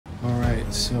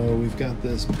So we've got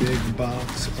this big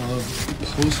box of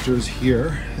posters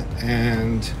here,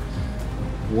 and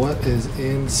what is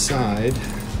inside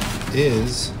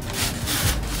is...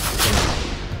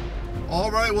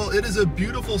 All right, well, it is a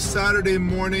beautiful Saturday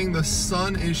morning. The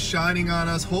sun is shining on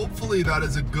us. Hopefully that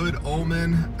is a good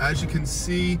omen. As you can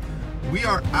see, we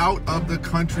are out of the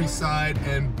countryside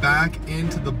and back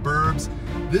into the burbs.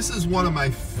 This is one of my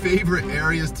favorite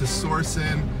areas to source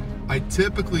in. I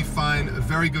typically find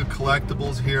very good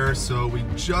collectibles here, so we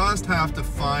just have to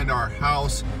find our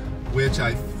house, which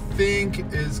I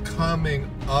think is coming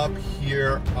up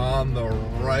here on the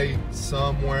right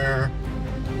somewhere.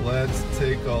 Let's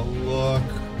take a look.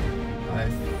 I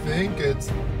think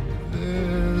it's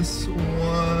this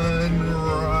one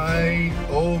right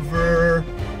over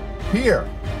here.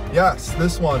 Yes,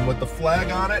 this one with the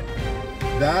flag on it.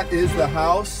 That is the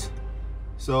house.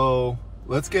 So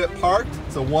let's get parked.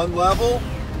 It's a one level,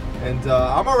 and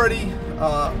I'm already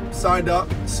signed up,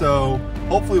 so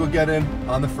hopefully we'll get in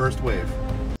on the first wave.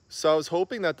 So I was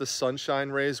hoping that the sunshine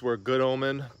rays were a good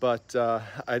omen, but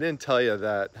I didn't tell you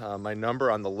that my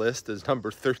number on the list is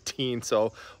number 13,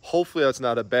 so hopefully that's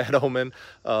not a bad omen.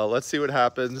 Let's see what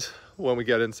happens when we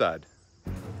get inside.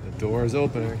 The door is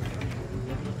opening.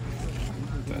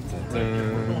 Dun, dun,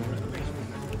 dun.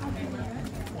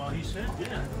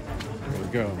 There we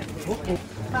go.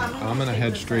 I'm gonna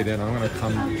head straight in. I'm gonna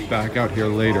come back out here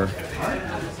later.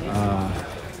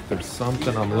 There's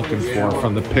something I'm looking for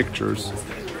from the pictures.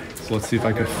 So let's see if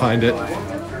I can find it.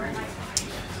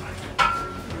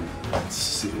 Let's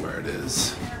see where it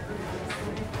is.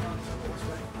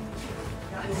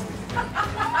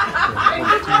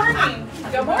 Good morning.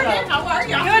 Good morning. How are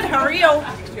you? Good. How are you?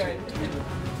 Good.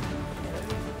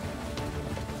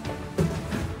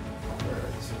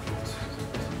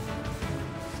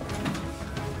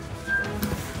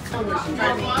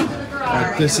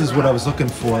 This is what I was looking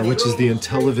for, which is the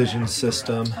Intellivision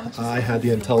system. I had the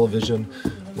Intellivision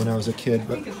when I was a kid,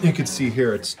 but you can see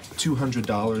here it's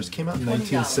 $200. Came out in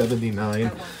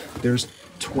 1979. There's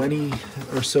 20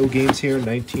 or so games here,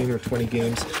 19 or 20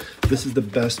 games. This is the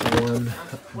best one,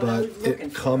 but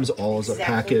it comes all as a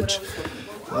package.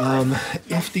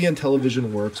 If the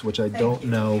Intellivision works, which I don't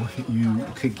know, you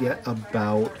could get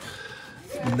about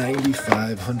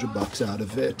 $95–100 out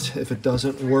of it. If it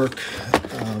doesn't work,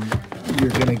 you're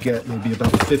gonna get maybe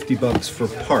about $50 for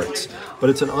parts, but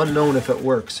it's an unknown if it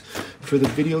works. For the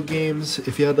video games,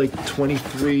 if you had like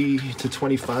 23 to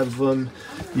 25 of them,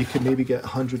 you could maybe get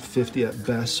 $150 at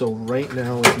best. So right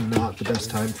now is not the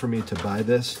best time for me to buy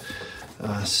this.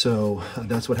 So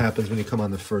that's what happens when you come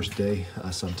on the first day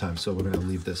sometimes. So we're going to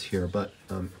leave this here. But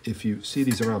if you see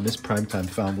these around, Miss Primetime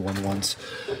found one once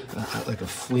at like a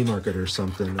flea market or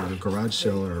something, or a garage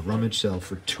sale or a rummage sale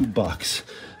for $2.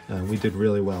 We did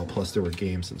really well. Plus there were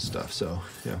games and stuff. So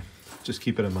yeah, just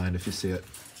keep it in mind if you see it.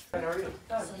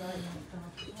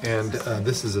 And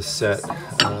this is a set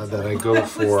that I go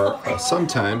for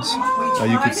sometimes.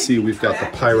 You can see we've got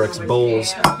the Pyrex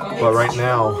bowls, but right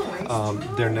now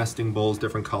they're nesting bowls,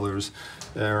 different colors.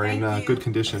 They're in good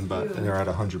condition, but they're at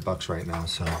 $100 right now,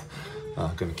 so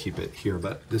I'm gonna keep it here.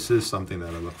 But this is something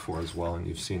that I look for as well, and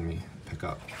you've seen me pick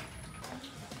up.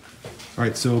 All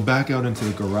right, so back out into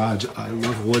the garage. I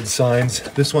love wood signs.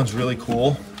 This one's really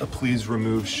cool. Please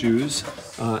remove shoes.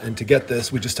 And to get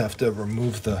this, we just have to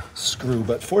remove the screw.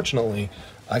 But fortunately,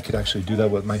 I could actually do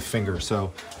that with my finger.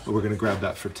 So we're gonna grab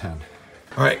that for 10.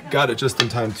 All right, got it just in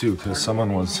time too, because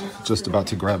someone was just about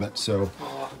to grab it. So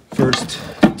first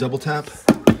double tap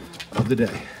of the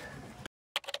day.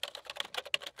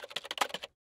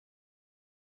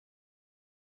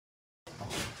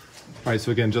 All right,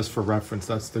 so again, just for reference,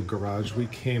 that's the garage we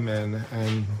came in,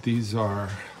 and these are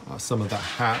some of the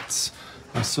hats.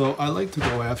 So I like to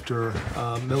go after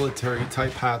military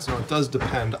type hats. Now it does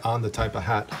depend on the type of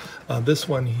hat. This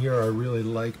one here I really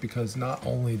like because not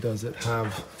only does it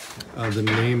have the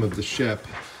name of the ship,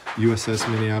 USS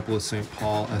Minneapolis St.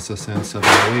 Paul SSN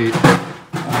 708.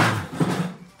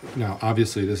 Now,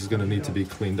 obviously, this is going to need to be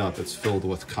cleaned up. It's filled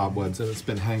with cobwebs, and it's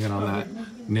been hanging on that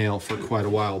nail for quite a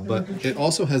while. But it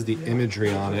also has the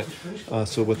imagery on it,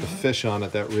 so with the fish on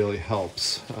it, that really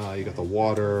helps. You got the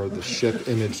water, the ship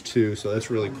image too, so that's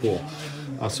really cool.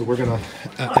 So we're going to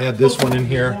add this one in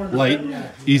here, light,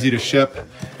 easy to ship.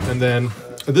 And then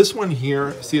this one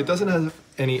here, see, it doesn't have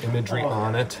any imagery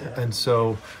on it, and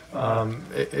so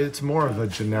it's more of a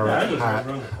generic hat.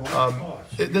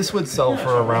 This would sell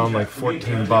for around like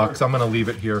 $14. I'm gonna leave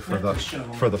it here for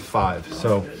the 5.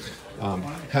 So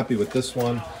happy with this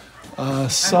one.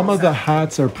 Some of the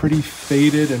hats are pretty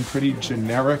faded and pretty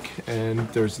generic, and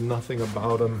there's nothing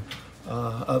about them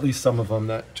At least some of them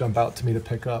that jump out to me to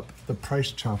pick up. The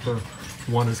Price Chopper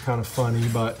one is kind of funny,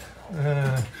 but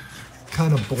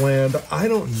kind of bland. I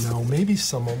don't know, maybe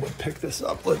someone would pick this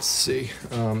up. Let's see.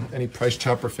 Any Price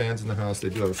Chopper fans in the house? They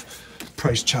do have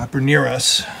Price Chopper near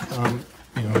us.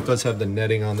 You know, it does have the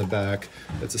netting on the back.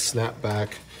 It's a snapback.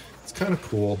 It's kind of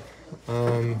cool.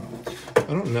 I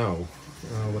don't know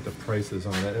what the price is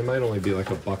on it. It might only be like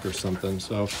 $1 or something.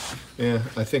 So, yeah,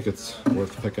 I think it's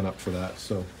worth picking up for that.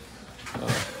 So,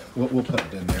 we'll put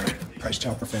it in there. Price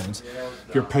Chopper fans.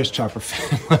 If you're a Price Chopper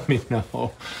fan, let me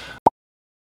know.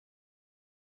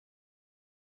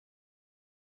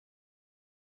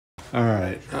 All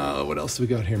right, what else do we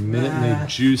got here? Minute Maid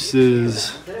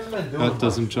Juices. That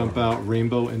doesn't jump out.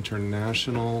 Rainbow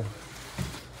International.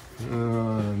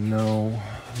 No.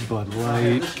 Bud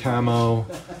Light, Camo.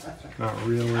 Not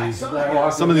really.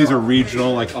 Some of these are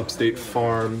regional, like Upstate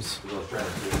Farms.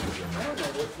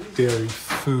 Dairy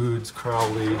Foods,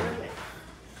 Crowley.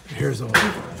 Here's a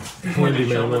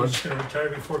handyman one.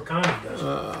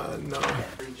 No.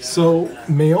 So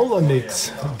Mayola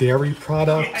makes dairy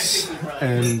products,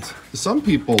 and some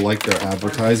people like their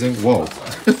advertising. Whoa!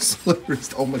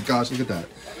 Oh my gosh! Look at that.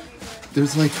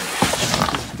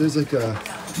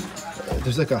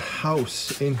 There's like a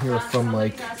house in here from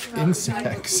like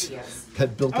insects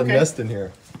that built a nest in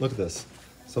here. Look at this.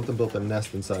 Something built a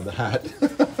nest inside the hat.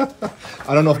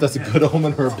 I don't know if that's a good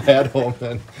omen or a bad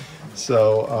omen.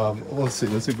 So let's see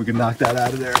if we can knock that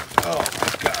out of there. Oh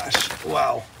my gosh!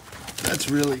 Wow, that's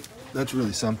really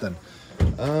something.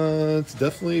 It's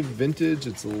definitely vintage.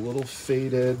 It's a little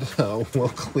faded. We'll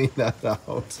clean that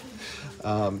out.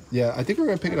 Yeah, I think we're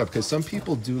gonna pick it up because some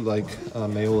people do like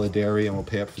Mayola Dairy and will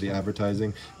pay up for the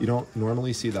advertising. You don't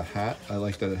normally see the hat. I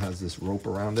like that it has this rope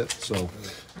around it. So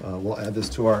we'll add this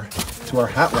to our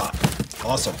hat lot.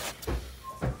 Awesome.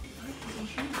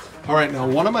 All right, now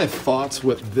one of my thoughts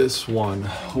with this one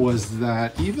was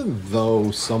that even though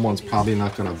someone's probably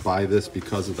not gonna buy this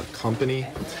because of the company,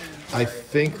 I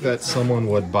think that someone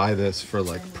would buy this for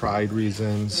like pride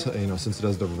reasons, you know, since it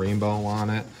has the rainbow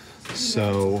on it.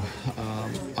 So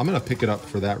I'm gonna pick it up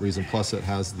for that reason. Plus it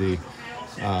has the,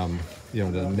 you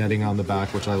know, the netting on the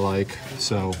back, which I like.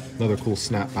 So another cool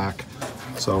snapback.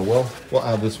 So we'll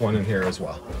add this one in here as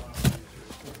well.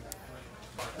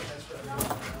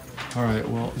 All right,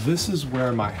 well, this is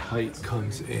where my height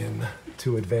comes in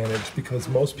to advantage because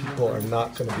most people are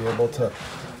not gonna be able to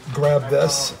grab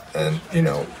this. And, you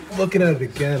know, looking at it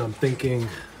again, I'm thinking,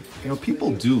 you know,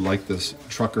 people do like this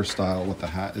trucker style with the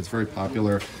hat. It's very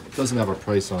popular. It doesn't have a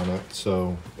price on it,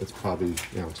 so it's probably,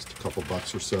 you know, just a couple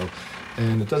bucks or so.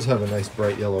 And it does have a nice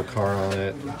bright yellow car on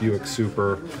it, Buick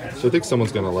Super. So I think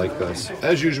someone's gonna like this.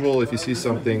 As usual, if you see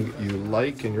something you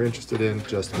like and you're interested in,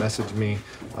 just message me,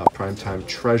 Primetime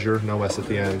Treasure, no S at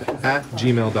the end, at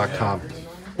gmail.com.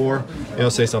 Or, you know,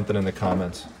 say something in the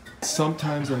comments.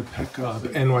 Sometimes I pick up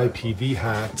NYPD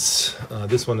hats.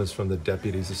 This one is from the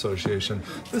Deputies Association.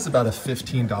 This is about a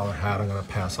 $15 hat. I'm gonna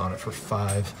pass on it for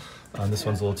 $5. This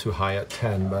one's a little too high at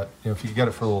 10, but you know, if you get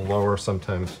it for a little lower,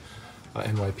 sometimes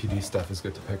NYPD stuff is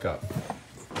good to pick up.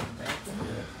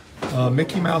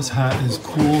 Mickey Mouse hat is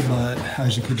cool, but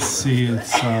as you can see,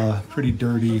 it's pretty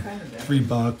dirty.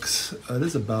 $3. It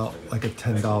is about like a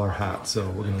 $10 hat, so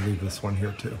we're gonna leave this one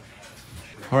here too.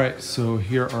 All right, so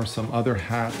here are some other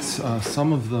hats.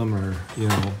 Some of them are, you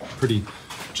know, pretty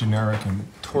generic and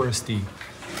touristy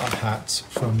hats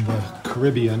from the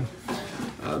Caribbean.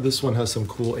 This one has some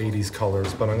cool 80s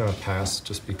colors, but I'm gonna pass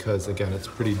just because, again, it's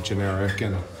pretty generic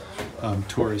and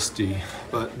touristy.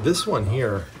 But this one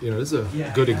here, you know, is a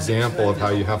good example of how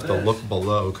you have to look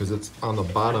below because it's on the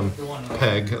bottom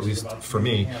peg, at least for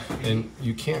me, and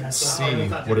you can't see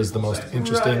what is the most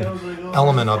interesting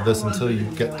element of this until you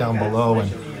get down below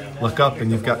and look up,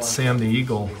 and you've got Sam the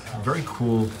Eagle. Very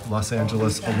cool Los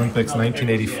Angeles Olympics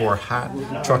 1984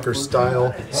 hat, trucker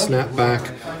style,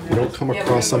 snapback. You don't come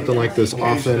across something like this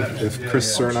often. If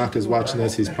Chris Cernock is watching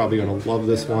this, he's probably gonna love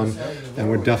this one,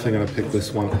 and we're definitely gonna pick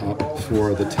this one up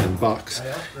for the $10.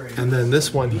 And then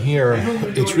this one here,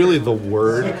 it's really the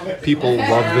word. People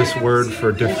love this word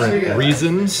for different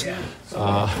reasons.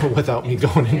 Without me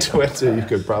going into it, so you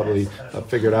could probably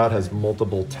figure it out, has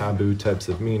multiple taboo types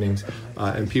of meanings,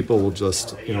 and people will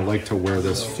just, you know, like to wear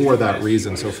this for that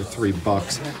reason. So for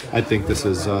 $3, I think this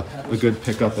is a good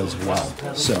pickup as well.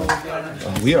 So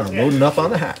we are loading up on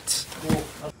the hats.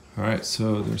 All right,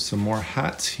 so there's some more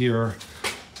hats here.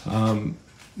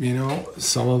 You know,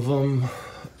 some of them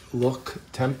look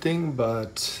tempting,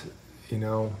 but you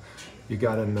know, you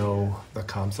gotta know the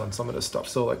comps on some of this stuff.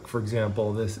 So like, for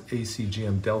example, this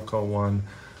ACGM Delco one,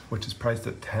 which is priced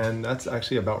at 10, that's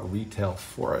actually about retail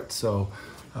for it. So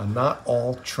Not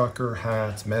all trucker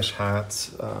hats, mesh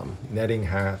hats, netting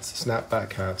hats,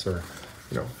 snapback hats are,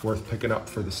 you know, worth picking up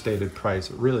for the stated price.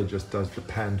 It really just does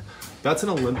depend. That's an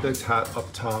Olympics hat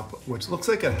up top, which looks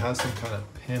like it has some kind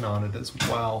of pin on it as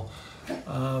well.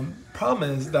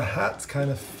 Problem is the hat's kind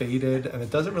of faded and it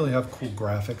doesn't really have cool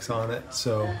graphics on it,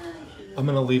 so I'm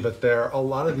gonna leave it there. A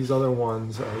lot of these other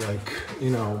ones are like, you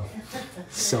know,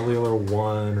 Cellular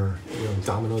One or, you know,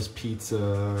 Domino's Pizza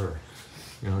or,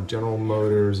 you know, General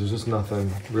Motors. There's just nothing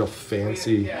real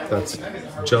fancy that's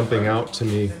jumping out to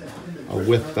me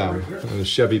with them. And the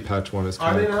Chevy patch one is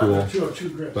kind of cool,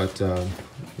 but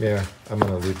yeah, I'm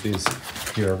gonna leave these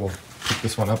here. We'll pick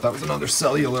this one up. That was another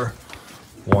Cellular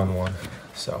one.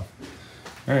 So,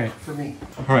 all right. For me.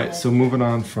 All right. So moving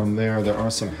on from there, there are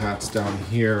some hats down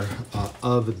here.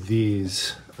 Of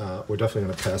these, we're definitely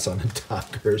gonna pass on the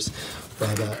Dockers,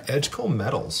 but Edgecombe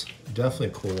Metals, definitely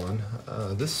a cool one.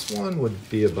 This one would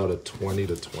be about a $20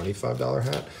 to $25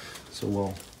 hat. So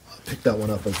we'll pick that one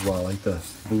up as well. I like the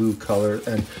blue color,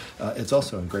 and it's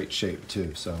also in great shape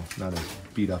too, so not as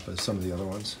beat up as some of the other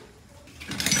ones.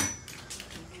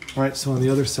 All right, so on the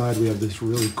other side we have this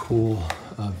really cool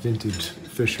vintage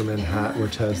fisherman hat,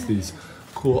 which has these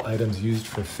cool items used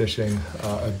for fishing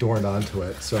adorned onto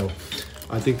it. So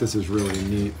I think this is really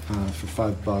neat.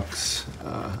 For $5,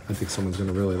 I think someone's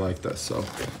gonna really like this. So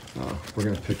we're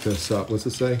gonna pick this up. What's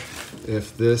it say?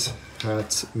 If this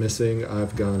hat's missing,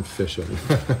 I've gone fishing.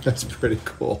 That's pretty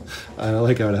cool. I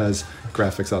like how it has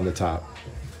graphics on the top.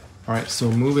 All right, so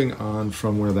moving on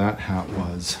from where that hat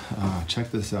was,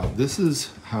 check this out. This is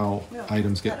how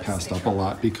items get passed up a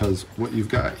lot, because what you've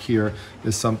got here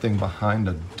is something behind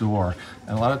a door.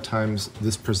 And a lot of times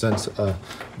this presents a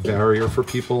barrier for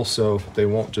people, so they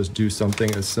won't just do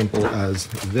something as simple as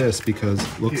this because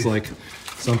it looks like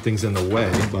something's in the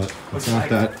way, but it's not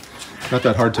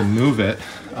that hard to move it.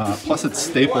 Plus it's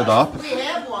stapled up,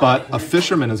 but a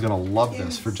fisherman is gonna love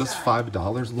this. For just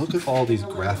 $5, look at all these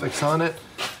graphics on it.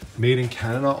 Made in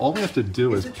Canada. All we have to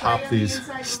do is pop these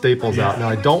staples out. Now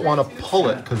I don't want to pull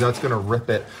it because that's going to rip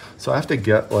it. So I have to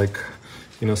get, like,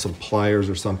 you know, some pliers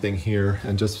or something here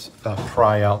and just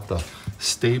pry out the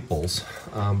staples.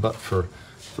 But for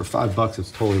 $5,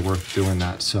 it's totally worth doing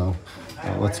that. So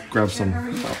let's grab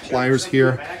some pliers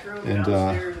here and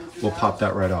we'll pop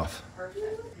that right off.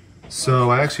 So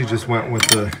I actually just went with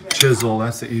the chisel.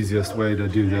 That's the easiest way to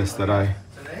do this that I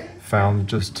found.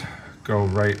 Just go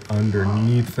right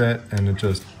underneath it and it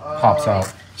just pops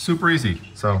out. Super easy.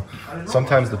 So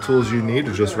sometimes the tools you need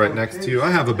are just right next to you. I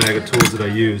have a bag of tools that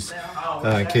I use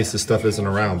in case this stuff isn't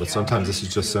around, but sometimes this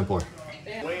is just simpler.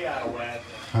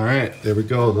 All right, there we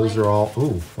go. Those are all,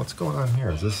 ooh, what's going on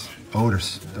here? Is this, oh,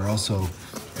 they're also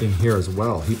in here as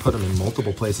well. He put them in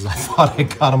multiple places. I thought I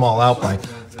got them all out by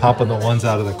popping the ones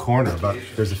out of the corner, but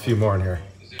there's a few more in here.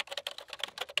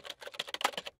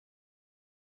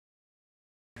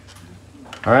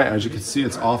 All right, as you can see,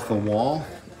 it's off the wall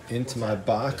into my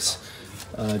box.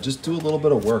 Just do a little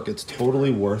bit of work. It's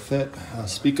totally worth it.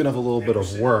 Speaking of a little bit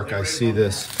of work, I see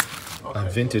this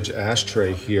vintage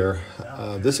ashtray here.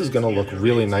 This is going to look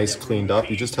really nice cleaned up.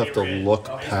 You just have to look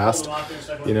past,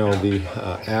 you know, the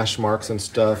ash marks and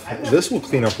stuff. This will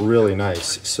clean up really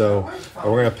nice. So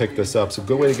we're going to pick this up. So a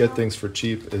good way to get things for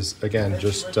cheap is, again,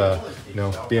 just you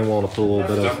know, being willing to put a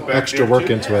little bit of extra work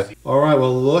into it. All right,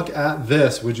 well, look at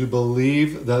this. Would you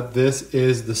believe that this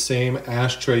is the same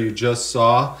ashtray you just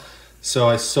saw? So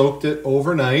I soaked it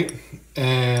overnight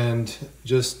and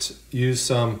just used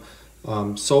some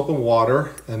soap and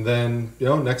water, and then, you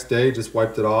know, next day just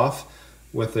wiped it off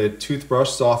with a toothbrush,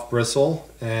 soft bristle,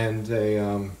 and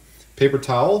a paper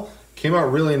towel. Came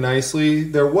out really nicely.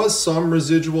 There was some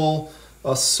residual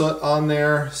soot on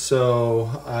there,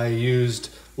 so I used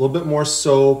a little bit more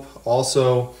soap,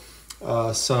 also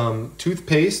some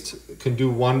toothpaste can do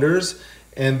wonders.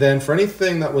 And then for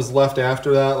anything that was left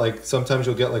after that, like sometimes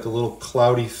you'll get like a little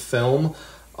cloudy film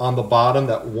on the bottom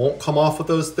that won't come off with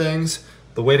those things.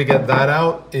 The way to get that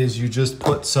out is you just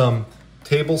put some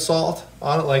table salt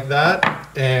on it like that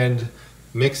and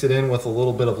mix it in with a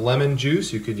little bit of lemon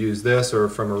juice. You could use this or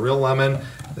from a real lemon,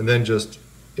 and then just,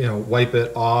 you know, wipe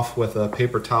it off with a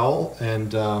paper towel,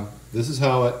 and this is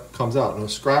how it comes out. No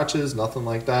scratches, nothing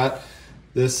like that.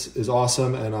 This is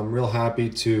awesome, and I'm real happy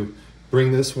to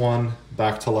bring this one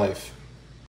back to life.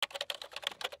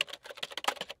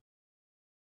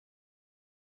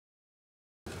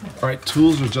 All right,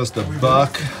 tools are just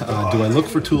 $1. Do I look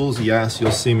for tools? Yes,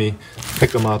 you'll see me pick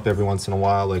them up every once in a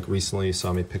while. Like recently you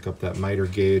saw me pick up that miter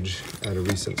gauge at a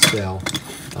recent sale.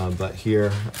 But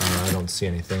here, I don't see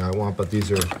anything I want, but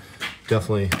these are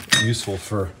definitely useful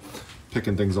for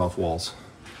picking things off walls.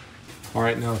 All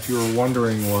right, now if you were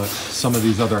wondering what some of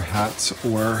these other hats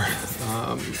were,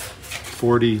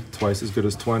 40, twice as good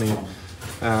as 20.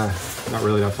 Not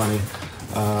really that funny.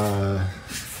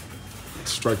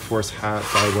 Strike Force hat,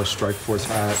 Iowa Strike Force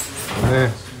hat.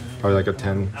 Probably like a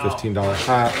 $10, $15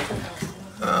 hat.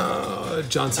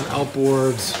 Johnson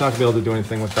outboards, not gonna be able to do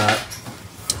anything with that.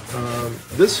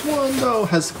 This one though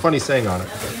has a funny saying on it.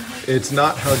 It's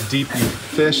not how deep you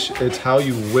fish, it's how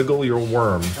you wiggle your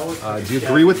worm. Do you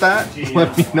agree with that?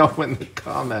 Let me know in the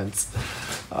comments.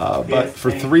 But for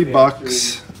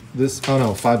 $3, this, oh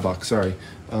no, $5, sorry.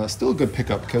 Still a good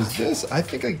pickup because this, I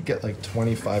think I could get like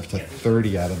 25 to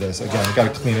 30 out of this. Again, I gotta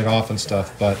clean it off and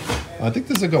stuff, but I think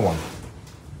this is a good one.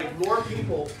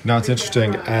 Now it's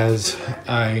interesting, as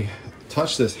I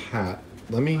touch this hat,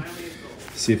 let me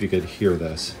see if you could hear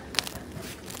this.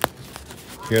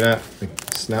 Hear that? The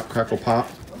snap, crackle, pop?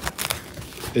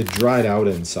 It dried out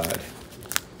inside.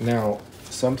 Now,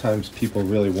 sometimes people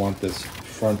really want this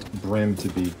front brim to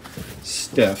be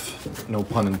stiff, no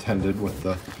pun intended with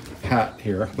the hat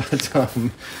here, but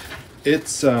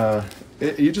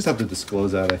you just have to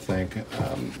disclose that, I think.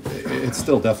 It's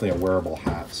still definitely a wearable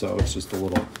hat, so it's just a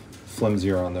little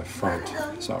flimsier on the front.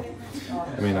 So,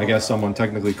 I mean, I guess someone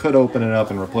technically could open it up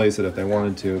and replace it if they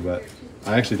wanted to, but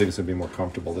I actually think it's going to be more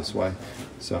comfortable this way.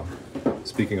 So,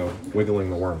 speaking of wiggling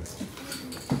the worm.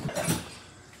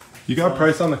 You got a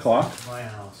price on the clock? My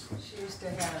house. She used to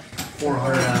have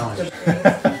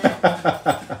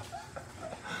 $400.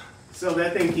 So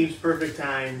that thing keeps perfect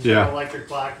time. Yeah. Electric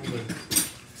clock in the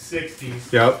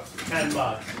 60s. Yep.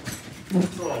 $10.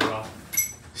 It's a little rough.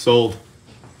 Sold.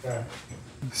 Yeah.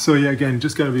 So yeah, again,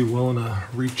 just got to be willing to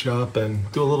reach up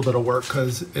and do a little bit of work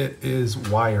because it is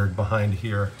wired behind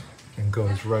here and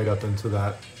goes right up into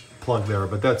that plug there.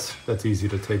 But that's easy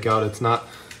to take out. It's not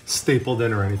stapled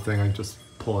in or anything. I just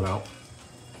pull it out.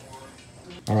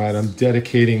 All right, I'm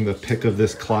dedicating the pick of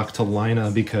this clock to Lina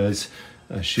because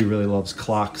she really loves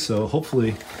clocks. So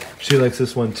hopefully she likes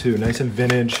this one too. Nice and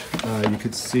vintage. You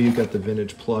could see you got the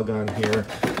vintage plug on here.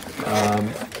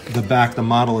 The back, the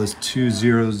model is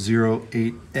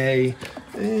 2008A,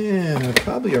 and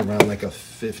probably around like a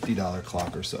 $50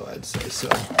 clock or so, I'd say. So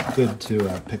good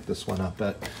to pick this one up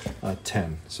at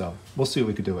 10. So we'll see what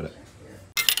we could do with it.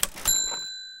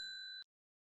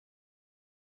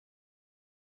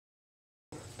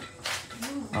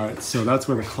 All right, so that's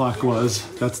where the clock was.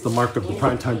 That's the mark of the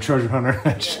primetime treasure hunter.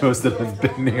 That shows that I've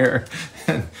been here.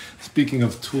 And speaking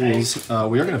of tools,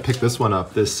 we are gonna pick this one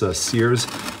up, this SHEARS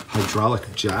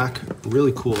hydraulic jack.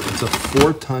 Really cool. It's a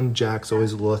 4-ton jack, so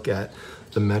always look at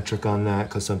the metric on that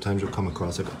because sometimes you'll come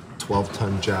across like a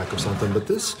 12-ton jack or something, but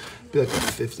this would be like a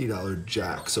 $50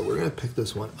 jack. So we're gonna pick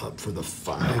this one up for the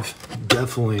 $5.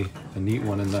 Definitely a neat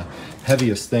one and the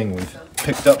heaviest thing we've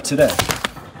picked up today.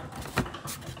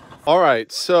 All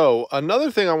right, so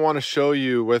another thing I want to show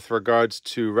you with regards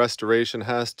to restoration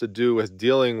has to do with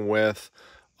dealing with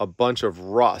a bunch of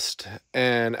rust.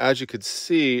 And as you could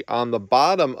see on the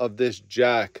bottom of this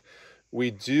jack, we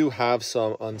do have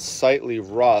some unsightly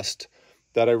rust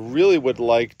that I really would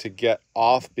like to get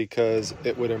off because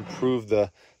it would improve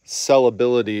the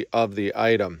sellability of the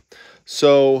item.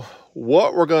 So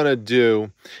what we're going to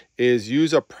do is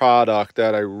use a product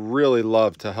that I really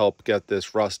love to help get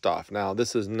this rust off. Now,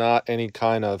 this is not any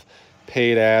kind of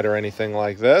paid ad or anything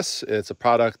like this. It's a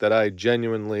product that I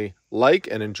genuinely like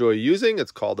and enjoy using.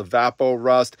 It's called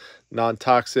EvapoRust,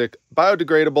 non-toxic,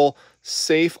 biodegradable,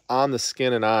 safe on the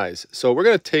skin and eyes. So we're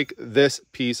going to take this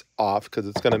piece off because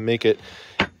it's going to make it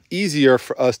easier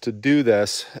for us to do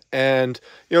this. And,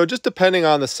 you know, just depending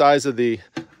on the size of the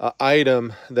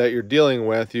item that you're dealing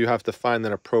with, you have to find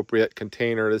an appropriate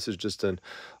container. This is just an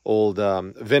old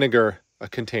vinegar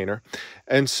container.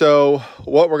 And so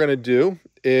what we're going to do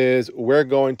is we're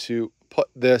going to put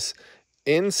this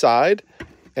inside,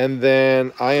 and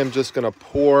then I am just going to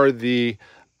pour the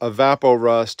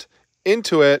EvapoRust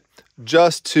into it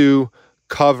just to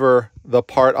cover the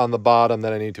part on the bottom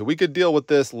that I need to. We could deal with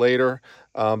this later,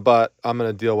 but I'm going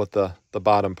to deal with the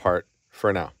bottom part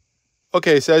for now.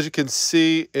 Okay, so as you can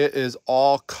see, it is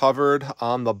all covered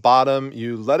on the bottom.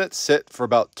 You let it sit for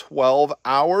about 12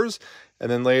 hours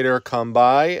and then later come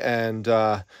by and,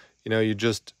 you know, you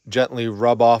just gently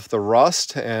rub off the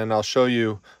rust, and I'll show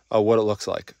you what it looks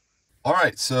like. All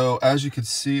right, so as you can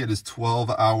see, it is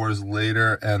 12 hours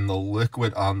later and the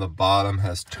liquid on the bottom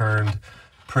has turned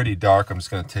pretty dark. I'm just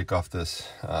going to take off this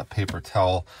paper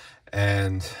towel,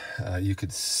 and you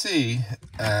can see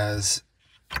as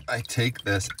I take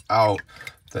this out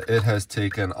that it has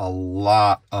taken a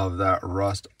lot of that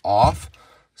rust off.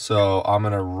 So I'm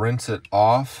going to rinse it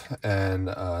off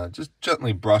and just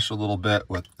gently brush a little bit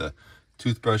with the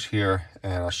toothbrush here,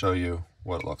 and I'll show you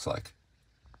what it looks like.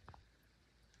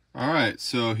 All right,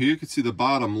 so here you can see the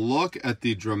bottom. Look at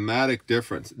the dramatic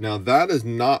difference. Now that is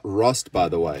not rust, by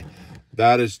the way.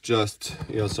 That is just,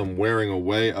 you know, some wearing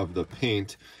away of the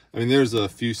paint. I mean, there's a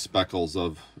few speckles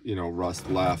of, you know, rust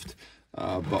left.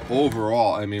 But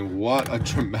overall, I mean, what a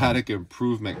dramatic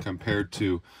improvement compared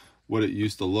to what it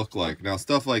used to look like. Now,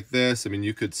 stuff like this, I mean,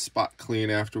 you could spot clean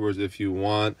afterwards if you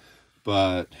want,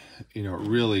 but, you know, it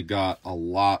really got a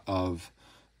lot of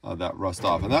that rust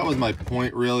off. And that was my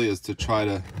point, really, is to try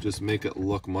to just make it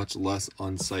look much less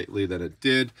unsightly than it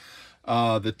did.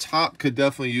 The top could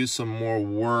definitely use some more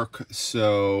work,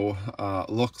 so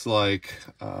looks like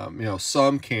you know,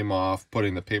 some came off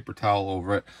putting the paper towel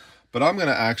over it, but I'm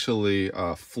gonna actually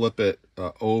flip it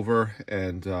over,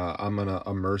 and I'm gonna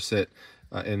immerse it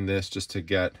in this just to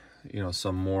get, you know,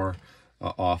 some more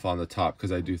off on the top,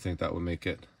 because I do think that would make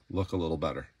it look a little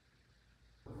better.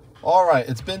 All right,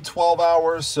 it's been 12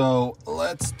 hours, so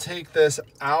let's take this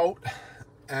out,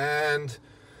 and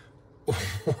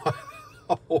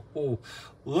oh,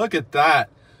 look at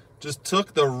that. Just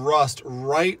took the rust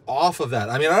right off of that.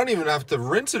 I mean, I don't even have to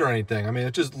rinse it or anything. I mean,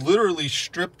 it just literally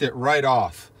stripped it right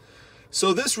off.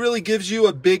 So this really gives you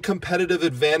a big competitive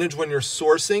advantage when you're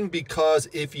sourcing, because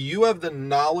if you have the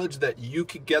knowledge that you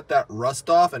could get that rust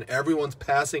off and everyone's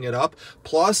passing it up,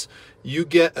 plus you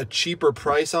get a cheaper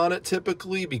price on it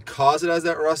typically because it has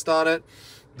that rust on it,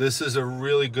 this is a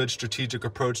really good strategic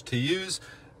approach to use.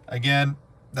 Again,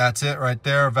 that's it right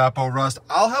there, Vapo Rust.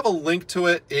 I'll have a link to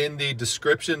it in the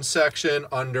description section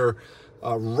under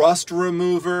rust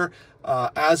remover.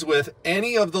 As with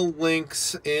any of the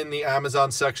links in the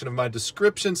Amazon section of my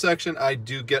description section, I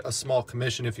do get a small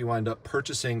commission if you wind up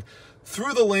purchasing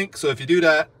through the link. So if you do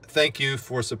that, thank you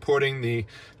for supporting the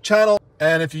channel.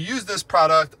 And if you use this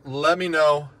product, let me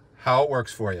know how it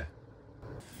works for you.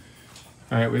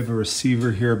 All right, we have a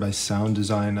receiver here by Sound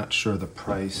Design. Not sure the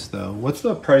price though. What's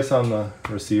the price on the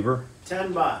receiver?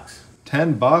 10 bucks.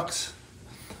 10 bucks?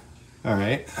 All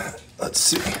right, let's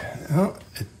see. Oh,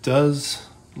 it does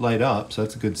light up, so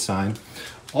that's a good sign.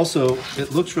 Also,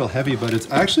 it looks real heavy, but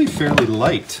it's actually fairly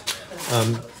light.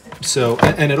 And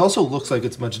it also looks like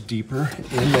it's much deeper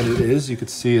in than it is. You could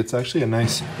see it's actually a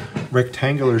nice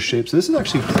rectangular shape. So this is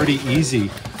actually pretty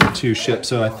easy to ship.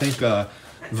 So I think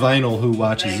Vinyl, who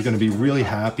watches, is going to be really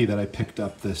happy that I picked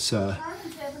up this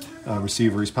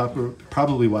receiver. He's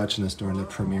probably watching this during the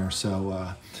premiere.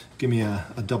 So give me a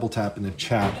double tap in the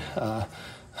chat.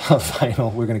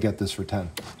 Vinyl, we're going to get this for 10.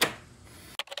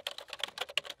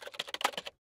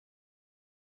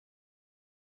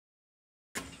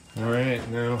 All right,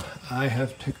 now I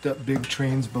have picked up big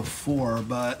trains before,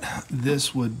 but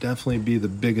this would definitely be the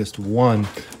biggest one.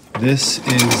 This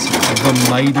is the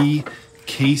Mighty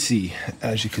Casey,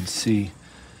 as you can see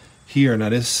here. Now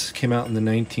this came out in the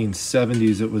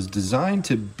 1970s. It was designed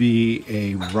to be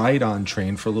a ride-on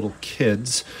train for little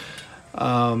kids.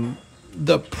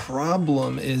 The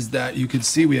problem is that you can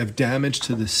see we have damage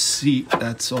to the seat.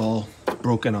 That's all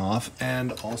broken off,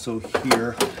 and also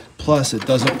here. Plus, it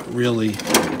doesn't really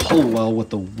pull well with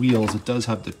the wheels. It does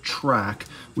have the track,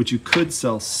 which you could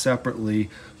sell separately,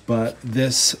 but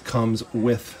this comes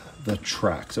with the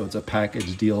track. So it's a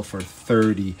package deal for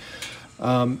 $30.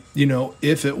 You know,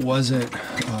 if it wasn't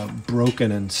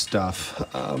broken and stuff,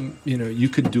 you know, you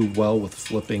could do well with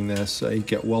flipping this. You'd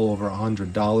get well over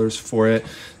 $100 for it.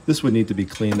 This would need to be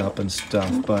cleaned up and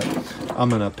stuff, but I'm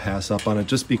gonna pass up on it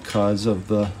just because of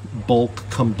the bulk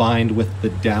combined with the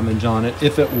damage on it.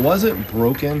 If it wasn't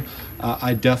broken,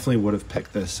 I definitely would have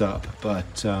picked this up.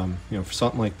 But you know, for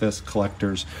something like this,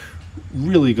 collectors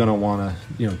really gonna want to,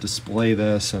 you know, display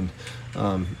this, and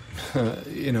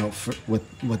you know,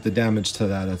 with the damage to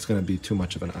that, it's going to be too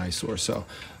much of an eyesore. So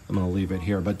I'm going to leave it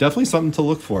here, but definitely something to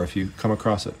look for if you come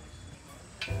across it.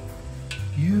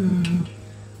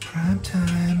 Prime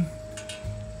time.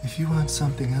 If you want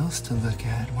something else to look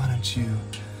at, why don't you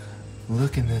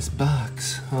look in this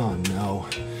box? Oh no,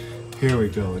 here we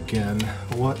go again.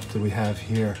 What do we have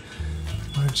here?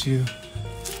 Why don't you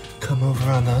come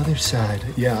over on the other side?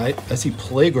 Yeah, I see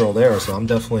Playgirl there, so I'm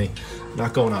definitely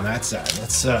not going on that side.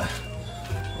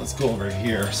 Let's go over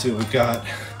here, see what we've got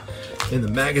in the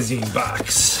magazine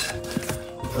box.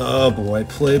 Oh boy,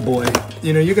 Playboy.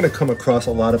 You know, you're gonna come across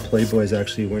a lot of Playboys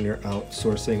actually when you're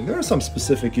outsourcing. There are some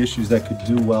specific issues that could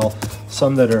do well,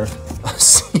 some that are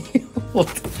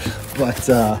sealed,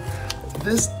 but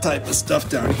this type of stuff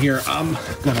down here, I'm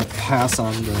gonna pass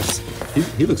on this.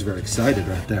 He looks very excited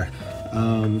right there.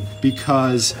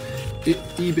 Because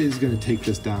eBay is going to take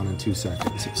this down in 2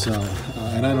 seconds. So,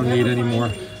 and I don't need any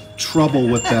more trouble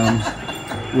with them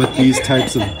with these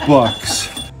types of books.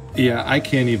 Yeah, I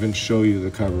can't even show you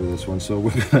the cover of this one, so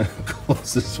we're gonna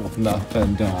close this one up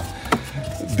and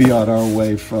be on our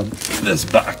way from this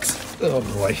box. Oh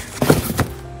boy.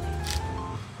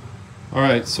 All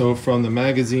right, so from the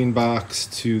magazine box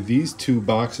to these 2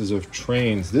 boxes of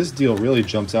trains, this deal really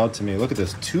jumps out to me. Look at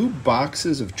this, 2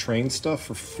 boxes of train stuff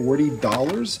for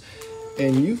 $40,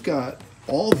 and you've got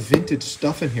all vintage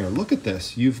stuff in here. Look at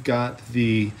this. You've got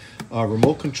the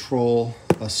remote control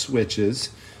switches.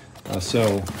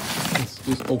 So let's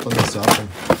just open this up and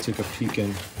take a peek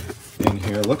in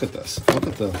here. Look at this. Look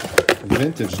at the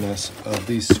vintageness of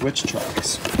these switch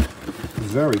tracks.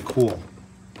 Very cool.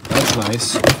 That's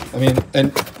nice. I mean,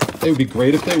 and it would be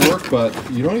great if they work, but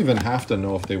you don't even have to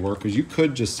know if they work, because you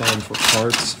could just sell them for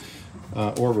parts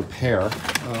or repair.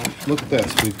 Look at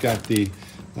this. We've got the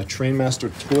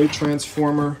Trainmaster toy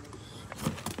transformer.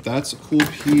 That's a cool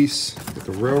piece. With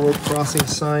the railroad crossing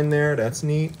sign there. That's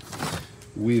neat.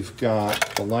 We've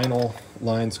got the Lionel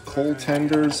Lines coal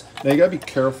tenders. Now you gotta be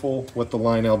careful with the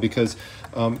Lionel, because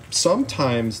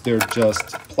sometimes they're just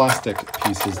plastic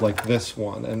pieces like this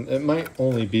one, and it might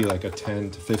only be like a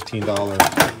 $10 to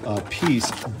 $15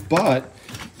 piece, but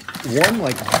one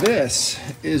like this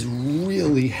is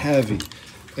really heavy.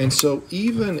 And so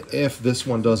even if this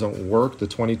one doesn't work, the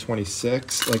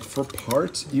 2026, like for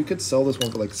parts, you could sell this one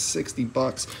for like 60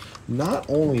 bucks. Not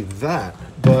only that,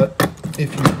 but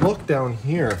if you look down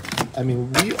here, I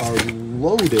mean, we are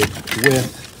loaded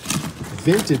with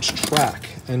vintage track.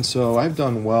 And so I've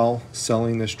done well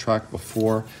selling this track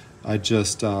before. I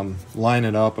just line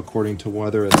it up according to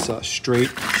whether it's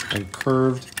straight and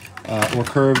curved,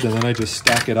 and then I just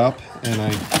stack it up and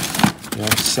I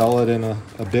sell it in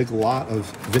a big lot of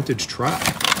vintage track.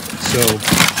 So,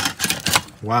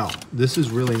 wow, this is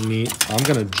really neat. I'm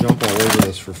gonna jump all over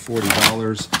this for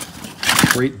 $40.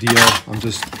 Great deal. I'm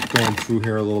just going through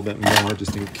here a little bit more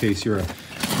just in case you're a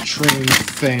train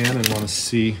fan and want to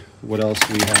see what else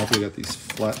we have. We got these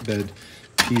flatbed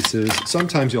pieces.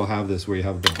 Sometimes you'll have this where you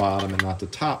have the bottom and not the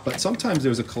top, but sometimes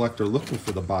there's a collector looking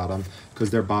for the bottom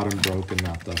because their bottom broke and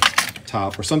not the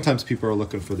top. Or sometimes people are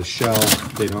looking for the shell.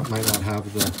 They might not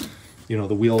have the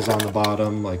the wheels on the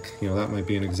bottom. Like that might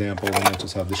be an example. They might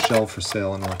just have the shell for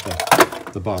sale and not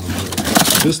the bottom wheel.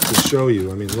 Just to show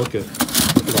you, I mean, look at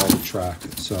all the track.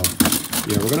 So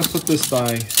yeah, we're gonna put this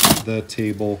by the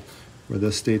table where the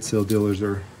estate sale dealers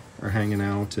are hanging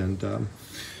out, and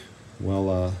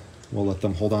we'll let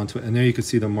them hold on to it. And there you can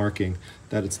see the marking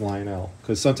that it's Lionel,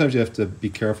 because sometimes you have to be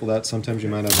careful that sometimes you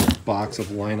might have a box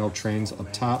of Lionel trains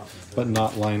up top but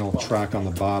not Lionel track on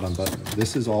the bottom, but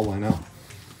this is all Lionel.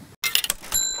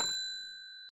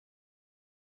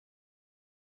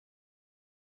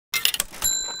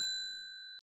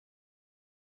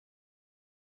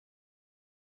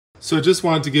 So just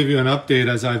wanted to give you an update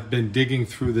as I've been digging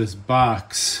through this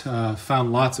box.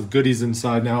 Found lots of goodies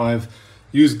inside. Now I've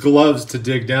used gloves to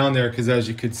dig down there because, as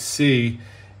you could see,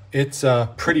 it's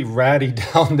pretty ratty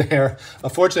down there.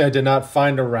 Unfortunately, I did not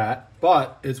find a rat,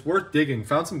 but it's worth digging.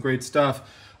 Found some great stuff.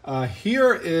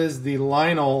 Here is the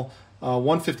Lionel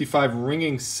 155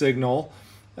 ringing signal,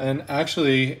 and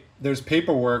actually there's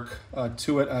paperwork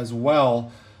to it as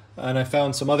well. And I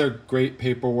found some other great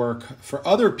paperwork for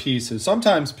other pieces.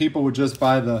 Sometimes people would just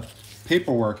buy the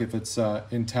paperwork if it's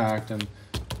intact and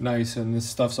nice, and this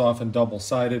stuff's often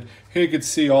double-sided. Here you can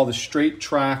see all the straight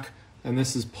track, and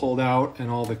this is pulled out,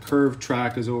 and all the curved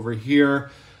track is over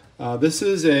here. This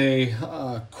is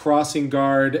a crossing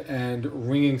guard and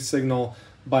ringing signal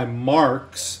by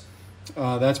Marks.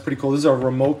 That's pretty cool. This is a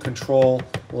remote control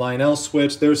Lionel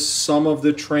switch. There's some of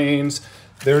the trains.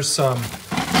 There's some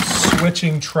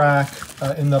switching track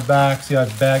in the back. See,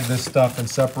 I've bagged this stuff and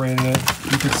separated it.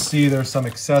 You can see there's some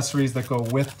accessories that go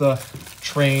with the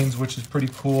trains, which is pretty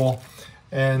cool.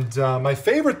 And my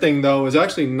favorite thing, though, is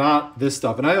actually not this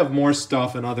stuff. And I have more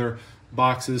stuff in other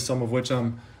boxes, some of which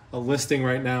I'm listing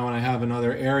right now and I have in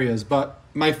other areas. But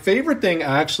my favorite thing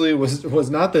actually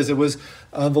was not this. It was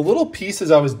the little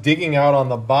pieces I was digging out on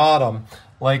the bottom,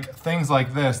 like things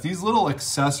like this. These little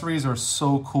accessories are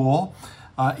so cool.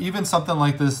 Even something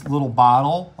like this little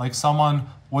bottle, like someone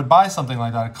would buy something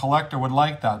like that. A collector would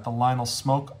like that. The Lionel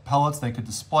smoke pellets, they could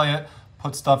display it,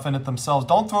 put stuff in it themselves.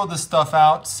 Don't throw this stuff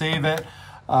out, save it.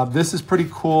 This is pretty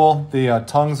cool. The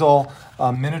Tungzel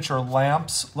miniature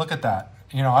lamps. Look at that.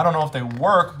 I don't know if they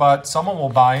work, but someone will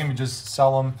buy them. You just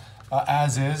sell them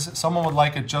as is. Someone would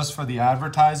like it just for the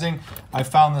advertising. I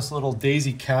found this little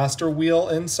daisy caster wheel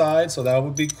inside, so that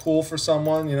would be cool for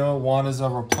someone. One is a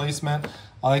replacement.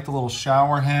 I like the little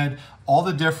shower head. All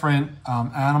the different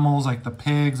animals, like the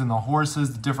pigs and the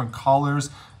horses, the different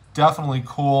colors, definitely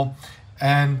cool.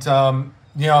 And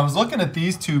you know, I was looking at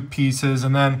these two pieces,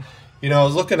 and then, you know, I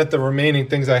was looking at the remaining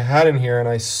things I had in here, and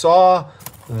I saw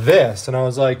this, and I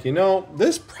was like, you know,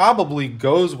 this probably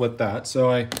goes with that. So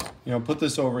I, you know, put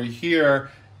this over here,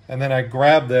 and then I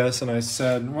grabbed this, and I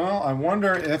said, well, I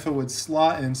wonder if it would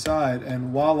slot inside,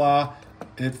 and voila,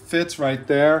 it fits right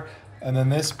there. And then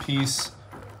this piece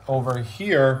over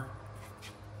here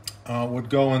would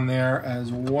go in there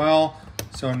as well.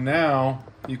 So now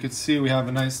you can see we have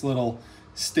a nice little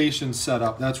station set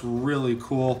up. That's really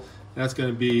cool. That's going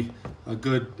to be a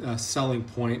good selling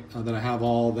point that I have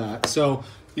all that. So,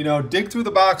 you know, dig through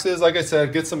the boxes. Like I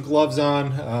said, get some gloves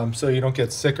on so you don't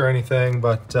get sick or anything.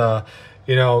 But,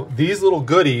 you know, these little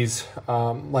goodies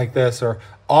like this are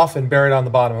often buried on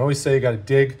the bottom. I always say you got to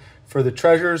dig for the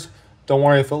treasures. Don't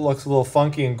worry if it looks a little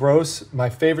funky and gross. My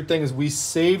favorite thing is we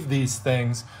save these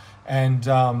things, and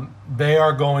they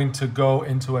are going to go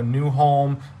into a new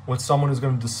home with someone who's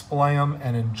going to display them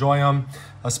and enjoy them,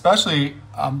 especially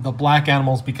the black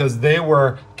animals, because they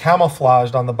were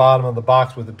camouflaged on the bottom of the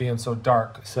box with it being so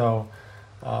dark. So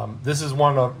this is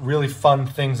one of the really fun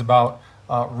things about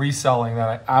reselling that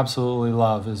I absolutely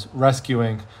love, is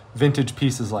rescuing vintage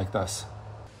pieces like this.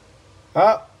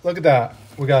 Ah, look at that.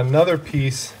 We got another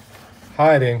piece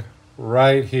hiding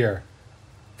right here.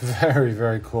 Very,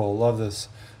 very cool. Love this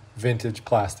vintage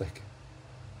plastic.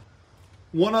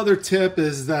 One other tip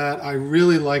is that I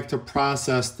really like to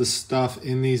process the stuff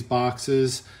in these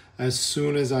boxes as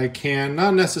soon as I can.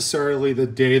 Not necessarily the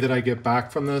day that I get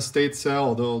back from the estate sale,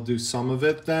 although I'll do some of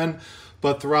it then.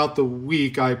 But throughout the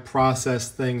week, I process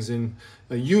things in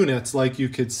units like you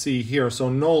could see here. So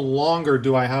no longer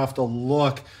do I have to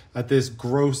look at this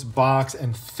gross box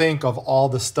and think of all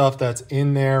the stuff that's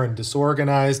in there and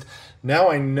disorganized. Now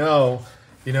I know,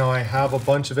 you know, I have a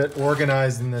bunch of it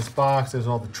organized in this box. There's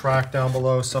all the track down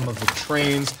below, some of the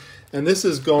trains. And this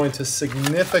is going to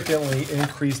significantly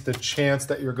increase the chance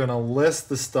that you're going to list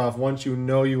the stuff once you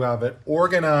know you have it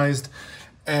organized,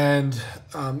 and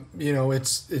you know,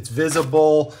 it's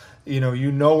visible,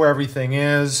 you know where everything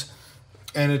is,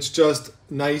 and it's just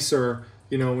nicer,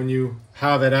 you know, when you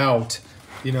have it out,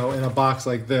 you know, in a box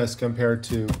like this compared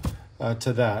to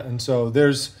that. And so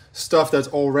there's stuff that's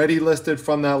already listed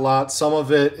from that lot. Some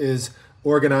of it is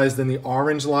organized in the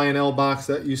orange Lionel box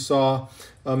that you saw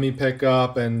me pick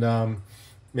up, and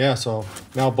yeah, so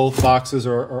now both boxes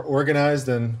are organized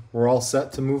and we're all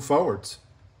set to move forwards.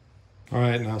 All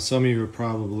right, now some of you are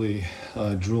probably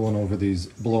drooling over these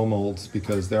blow molds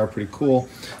because they are pretty cool.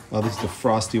 This is the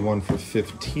frosty one for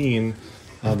 15.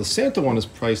 The Santa one is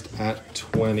priced at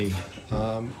 20.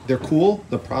 They're cool.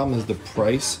 The problem is the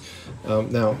price.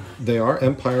 Now, they are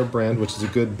Empire brand, which is a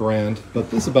good brand,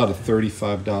 but this is about a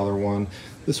 $35 one.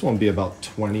 This one will be about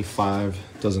 25.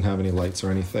 Doesn't have any lights or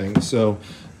anything. So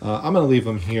I'm going to leave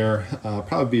them here.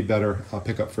 Probably be better. I'll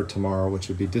pick up for tomorrow, which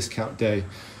would be discount day.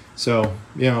 So,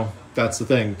 you know, that's the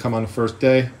thing. Come on the first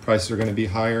day, prices are going to be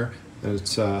higher. And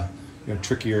it's you know,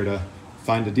 trickier to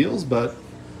find the deals, but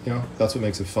you know, that's what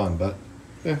makes it fun. But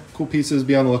yeah, cool pieces.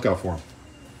 Be on the lookout for them.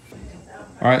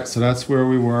 All right, so that's where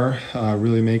we were,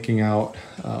 really making out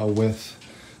with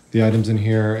the items in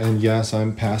here. And yes,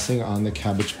 I'm passing on the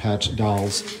Cabbage Patch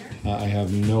dolls. I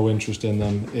have no interest in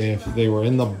them. If they were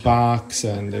in the box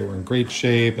and they were in great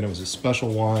shape and it was a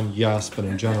special one, yes, but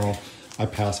in general, I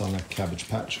pass on the Cabbage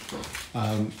Patch.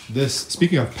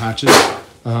 Speaking of patches,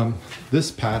 this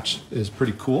patch is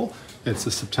pretty cool. It's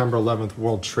the September 11th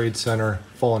World Trade Center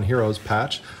Fallen Heroes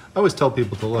patch. I always tell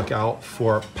people to look out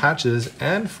for patches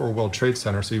and for World Trade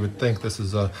Center, so you would think this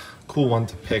is a cool one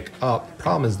to pick up.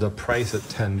 Problem is the price at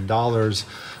 $10.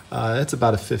 It's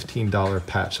about a $15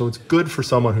 patch, so it's good for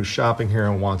someone who's shopping here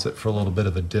and wants it for a little bit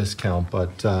of a discount,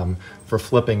 but for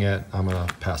flipping it, I'm gonna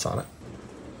pass on it.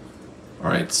 All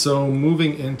right, so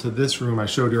moving into this room I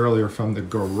showed you earlier from the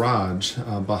garage,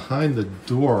 behind the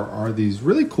door are these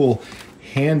really cool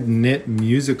hand-knit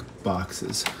music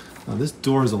boxes. This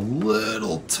door is a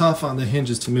little tough on the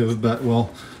hinges to move, but we'll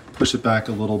push it back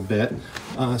a little bit.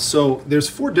 So there's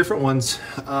 4 different ones.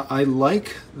 I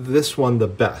like this one the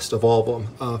best of all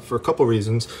of them for a couple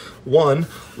reasons. One,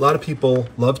 a lot of people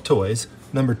love toys.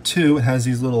 Number 2, it has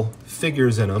these little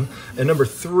figures in them. And number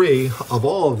 3, of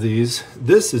all of these,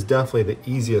 this is definitely the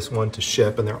easiest one to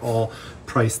ship, and they're all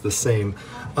priced the same.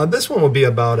 This one would be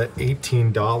about an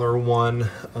 $18 one,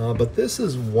 but this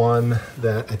is one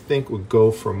that I think would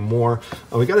go for more.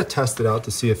 We got to test it out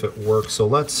to see if it works. So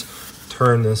let's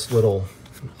turn this little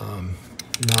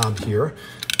knob here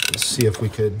and see if we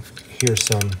could hear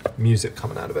some music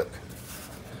coming out of it.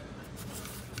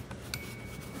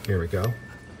 Here we go.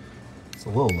 It's a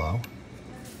little low.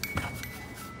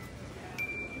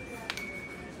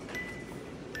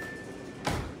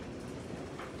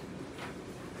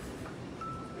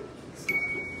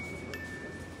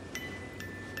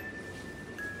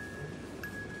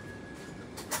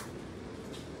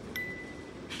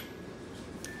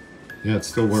 Yeah, it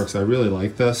still works. I really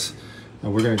like this.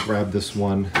 We're gonna grab this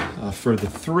one for the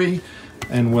 3,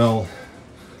 and we'll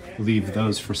leave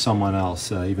those for someone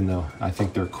else, even though I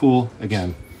think they're cool.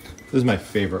 Again, this is my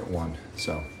favorite one,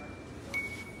 so.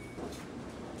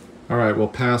 All right, we'll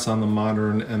pass on the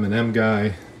modern M&M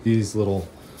guy. These little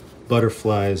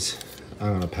butterflies,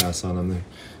 I'm gonna pass on them.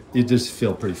 They just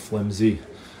feel pretty flimsy.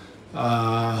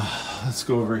 Let's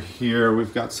go over here.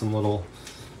 We've got some little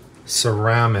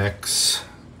ceramics.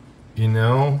 You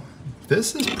know,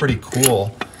 this is pretty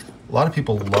cool. A lot of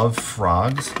people love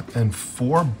frogs, and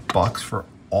 $4 for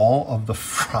all of the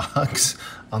frogs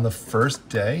on the first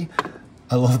day.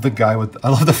 I love the guy with, I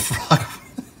love the frog.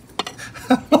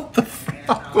 I love the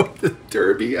frog with the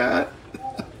derby hat.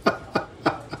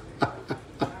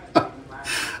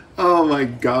 Oh my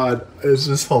God, it's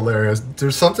just hilarious.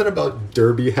 There's something about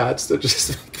derby hats that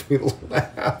just make me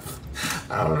laugh.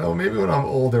 I don't know, maybe when I'm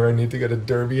older I need to get a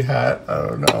derby hat. I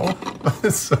don't know,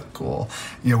 it's so cool.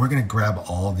 Yeah, we're gonna grab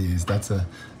all these. That's a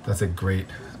great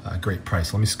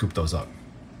price. Let me scoop those up.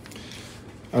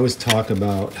 I always talk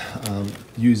about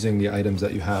using the items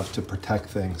that you have to protect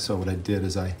things. So what I did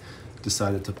is I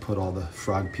decided to put all the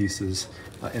frog pieces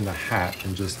in the hat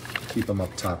and just keep them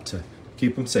up top to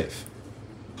keep them safe.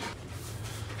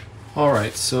 All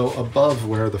right, so above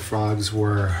where the frogs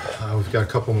were, we've got a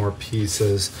couple more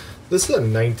pieces. This is a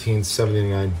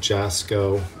 1979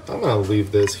 Jasco. I'm gonna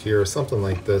leave this here, something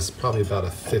like this, probably about a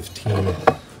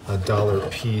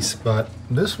 $15 piece, but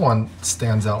this one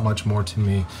stands out much more to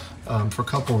me for a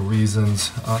couple of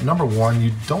reasons. Number one,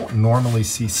 you don't normally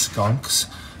see skunks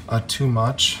too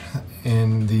much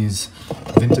in these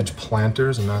vintage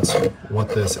planters, and that's what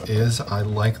this is. I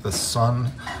like the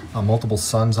sun, multiple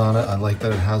suns on it. I like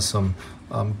that it has some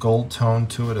gold tone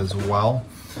to it as well.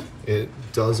 It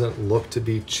doesn't look to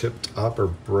be chipped up or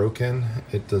broken.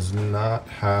 It does not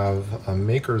have a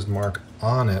maker's mark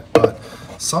on it, but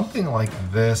something like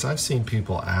this, I've seen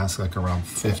people ask like around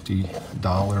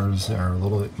 $50 or a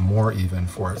little bit more even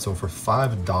for it. So for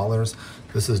 $5,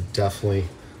 this is definitely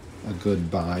a good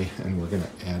buy, and we're gonna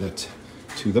add it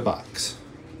to the box.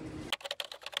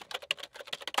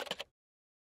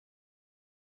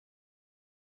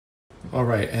 All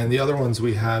right, and the other ones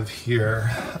we have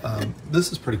here,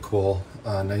 this is pretty cool,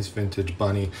 nice vintage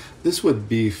bunny. This would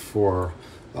be for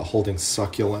holding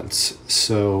succulents,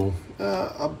 so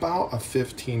about a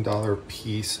 $15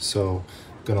 piece, so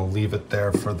I'm gonna leave it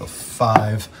there for the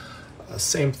 5.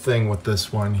 Same thing with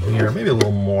this one here, maybe a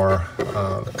little more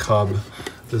cub.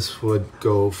 This would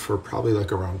go for probably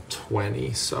like around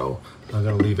 20, so I'm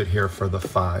gonna leave it here for the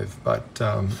 5. But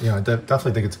you know, I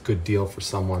definitely think it's a good deal for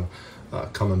someone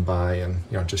coming by and,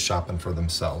 you know, just shopping for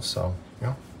themselves. So, you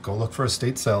know, go look for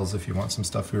estate sales if you want some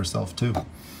stuff for yourself too.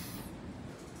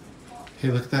 Hey,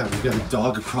 look at that, we got a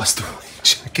dog across the way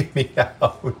checking me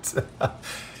out.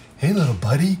 Hey, little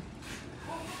buddy,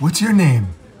 what's your name?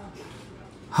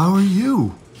 How are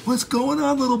you? What's going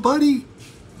on, little buddy?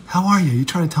 How are you? You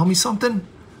trying to tell me something?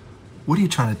 What are you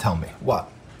trying to tell me? What?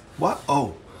 What?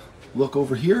 Oh, look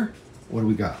over here. What do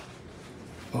we got?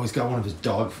 Oh, he's got one of his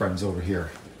dog friends over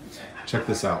here. Check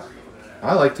this out.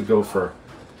 I like to go for,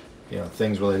 you know,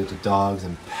 things related to dogs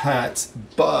and pets,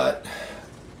 but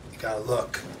you gotta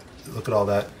look at all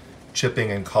that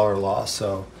chipping and color loss.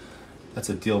 So that's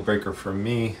a deal breaker for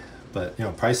me. But, you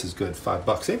know, price is good,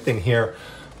 $5. Same thing here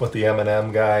with the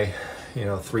M&M guy. You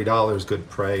know, $3, good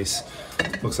price.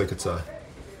 Looks like it's a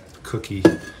cookie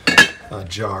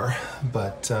jar,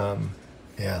 but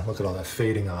yeah, look at all that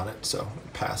fading on it, so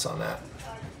pass on that.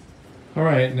 All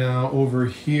right, now over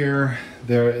here,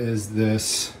 there is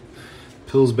this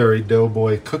Pillsbury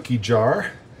Doughboy cookie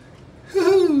jar.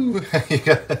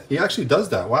 He actually does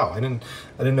that. Wow, I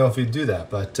didn't know if he'd do that,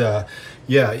 but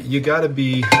yeah, you got to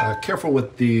be careful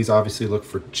with these. Obviously, look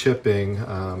for chipping.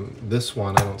 This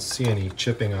one I don't see any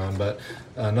chipping on, but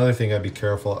another thing I'd be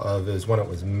careful of is when it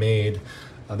was made.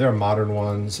 There are modern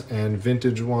ones and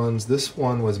vintage ones. This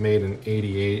one was made in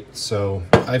 '88, so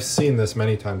I've seen this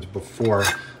many times before.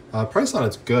 Price on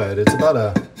it's good. It's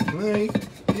about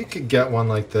you could get one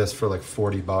like this for like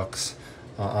 $40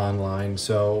 online.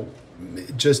 So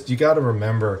just, you got to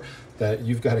remember that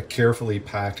you've got to carefully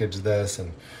package this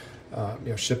and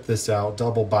you know, ship this out,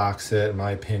 double box it in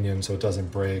my opinion, so it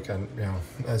doesn't break. And you know,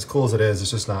 as cool as it is,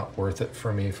 it's just not worth it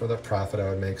for me for the profit I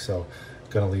would make. So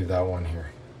I'm gonna leave that one here.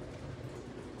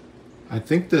 I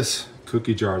think this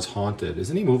cookie jar is haunted.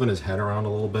 Isn't he moving his head around a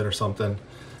little bit or something?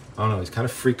 I don't know, he's kind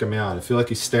of freaking me out. I feel like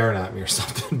he's staring at me or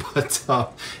something.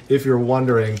 But if you're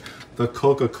wondering, the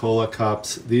Coca-Cola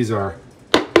cups, these are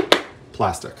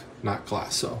plastic, not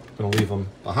glass, so I'm gonna leave them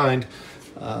behind.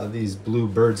 These blue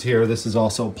birds here, this is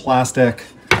also plastic.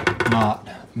 not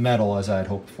metal as I had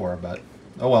hoped for, but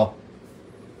oh well.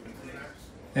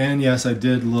 And yes, I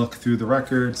did look through the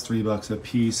records, $3 a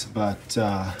piece, but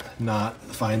not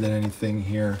finding anything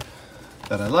here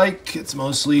that I like. It's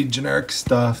mostly generic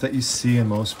stuff that you see in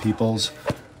most people's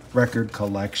record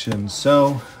collections,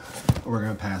 so we're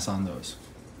gonna pass on those.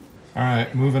 All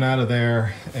right, moving out of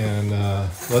there, and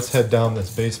let's head down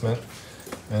this basement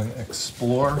and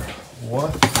explore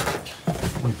what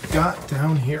we've got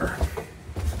down here.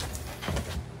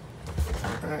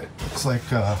 All right, looks like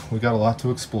we got a lot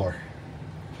to explore.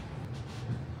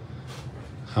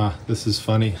 This is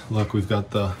funny. Look, we've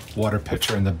got the water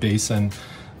pitcher in the basin.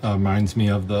 Reminds me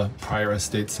of the prior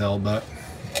estate sale, but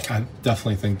I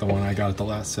definitely think the one I got at the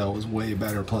last sale was way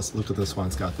better. Plus, look at this one.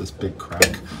 It's got this big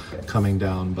crack coming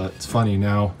down. But it's funny,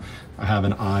 now I have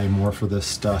an eye more for this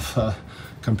stuff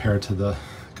compared to the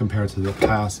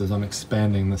past as I'm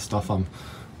expanding the stuff I'm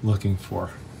looking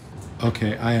for.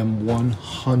 Okay, I am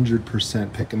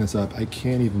 100% picking this up. I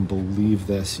can't even believe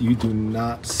this. You do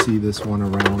not see this one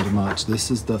around much. This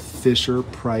is the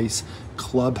Fisher-Price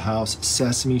Clubhouse,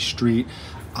 Sesame Street.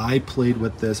 I played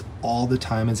with this all the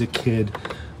time as a kid.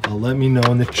 Let me know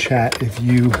in the chat if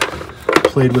you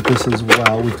played with this as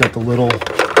well. We've got the little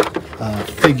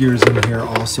figures in here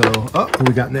also. Oh, what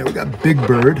we got in there? We got Big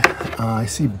Bird. I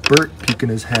see Bert peeking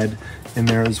his head in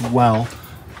there as well.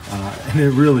 And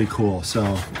they're really cool,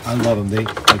 so I love them. They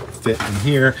like fit in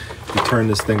here. You turn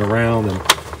this thing around and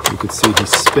you can see he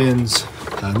spins.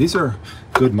 These are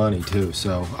good money too.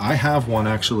 So I have one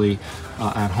actually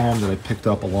at home that I picked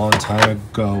up a long time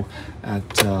ago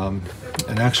at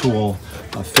an actual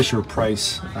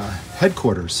Fisher-Price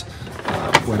headquarters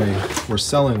where they were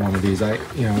selling one of these. I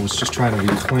was just trying to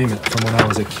reclaim it from when I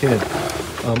was a kid.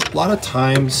 A lot of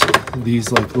times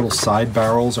these like little side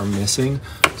barrels are missing,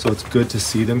 so it's good to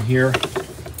see them here.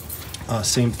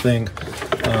 Same thing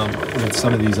with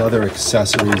some of these other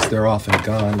accessories. They're often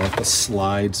gone, like the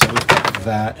slide. So we've got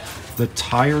that. The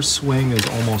tire swing is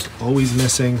almost always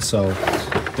missing, so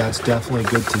that's definitely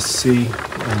good to see.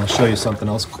 And I'll show you something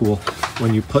else cool.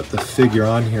 When you put the figure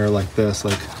on here like this,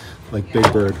 like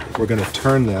Big Bird, we're going to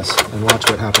turn this and watch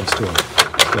what happens to him.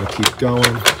 It's going to keep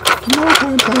going. No,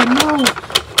 no!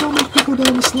 Don't make me go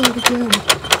down the slide again.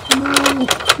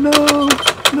 No!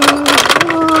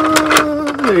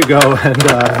 There you go.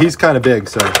 And he's kind of big,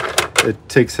 so it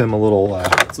takes him a little.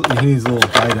 He needs a little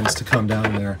guidance to come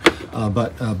down there.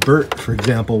 But Bert, for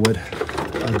example, would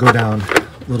go down a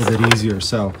little bit easier.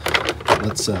 So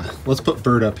let's put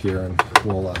Bert up here, and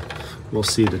we'll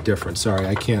see the difference. Sorry,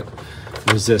 I can't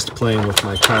resist playing with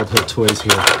my childhood toys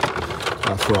here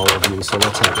for all of you. So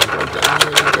let's have him go down.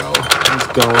 There we go. He's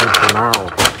going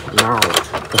now.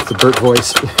 That's the Bert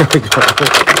voice. There we go.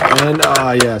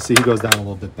 And yeah, see, he goes down a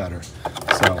little bit better.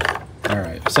 So, all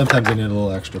right. Sometimes I need a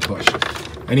little extra push.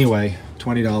 Anyway,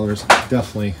 $20.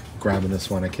 Definitely grabbing this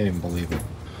one. I can't even believe it.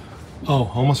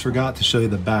 Oh, almost forgot to show you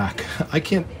the back. I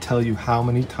can't tell you how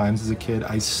many times as a kid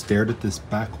I stared at this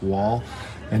back wall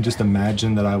and just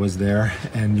imagined that I was there,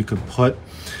 and you could put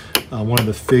one of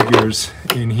the figures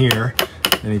in here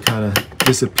and he kind of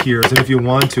disappears. And if you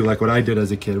want to, like what I did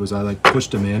as a kid, was I like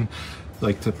pushed him in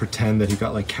like to pretend that he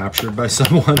got like captured by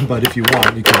someone. But if you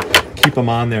want, you can keep him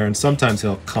on there, and sometimes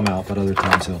he'll come out, but other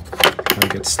times he'll kind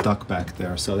of get stuck back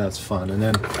there. So that's fun. And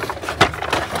then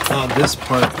this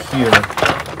part here,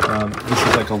 this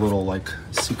is like a little like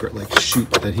secret like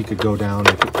chute that he could go down.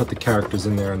 You could put the characters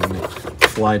in there and then they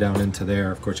fly down into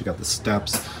there. Of course, you got the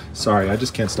steps. Sorry, I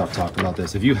just can't stop talking about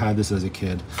this. If you had this as a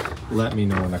kid, let me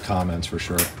know in the comments for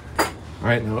sure. All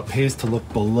right, now it pays to look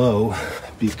below,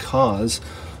 because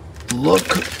look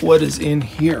what is in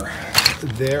here.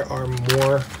 There are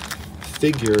more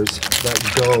figures that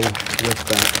go with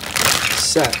that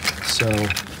set. So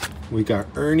we got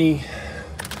Ernie.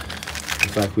 In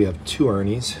fact, we have two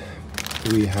Ernies.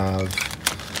 We have,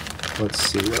 let's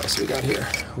see, what else we got here?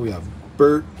 We have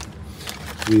Bert.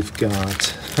 We've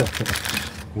got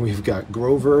we've got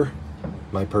Grover,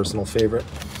 my personal favorite.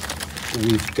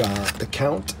 We've got the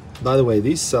Count. By the way,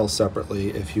 these sell separately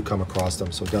if you come across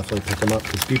them, so definitely pick them up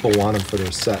because people want them for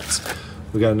their sets.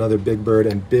 We got another Big Bird,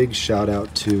 and big shout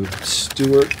out to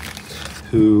Stuart,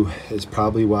 who is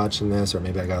probably watching this, or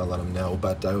maybe I gotta let him know,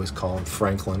 but I always call him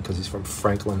Franklin because he's from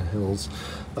Franklin Hills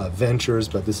Ventures,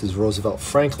 but this is Roosevelt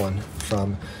Franklin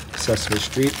from Sesame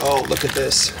Street. Oh, look at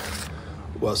this.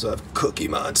 We also have Cookie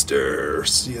Monster.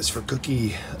 C is for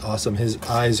Cookie. Awesome. His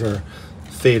eyes are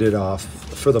faded off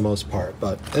for the most part,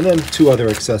 and then two other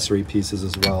accessory pieces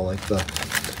as well, like the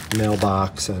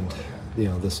mailbox and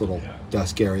this little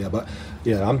desk area. But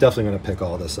yeah, I'm definitely going to pick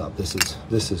all this up. This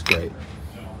is great.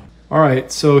 All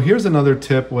right, so here's another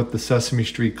tip with the Sesame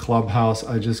Street Clubhouse.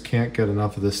 I just can't get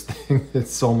enough of this thing.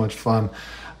 It's so much fun.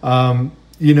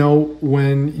 You know,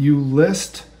 when you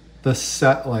list the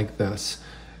set like this,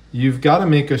 you've got to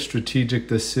make a strategic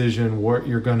decision what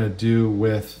you're going to do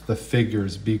with the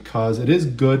figures, because it is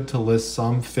good to list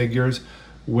some figures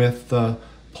with the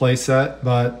playset,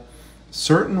 but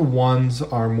certain ones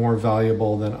are more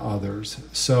valuable than others.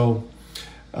 So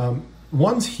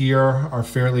ones here are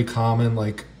fairly common,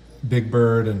 like Big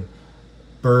Bird and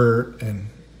Bert and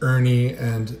Ernie,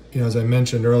 and you know, as I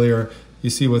mentioned earlier,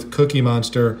 you see with Cookie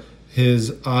Monster,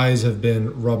 his eyes have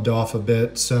been rubbed off a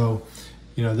bit, so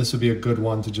you know, this would be a good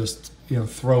one to just, you know,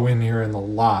 throw in here in the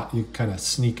lot. You kind of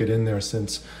sneak it in there,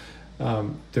 since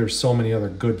there's so many other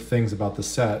good things about the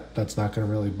set. That's not going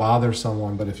to really bother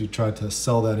someone, but if you tried to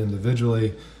sell that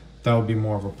individually, that would be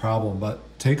more of a problem. But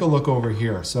take a look over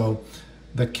here. So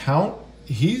the count,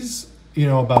 he's, you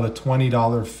know, about a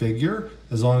 $20 figure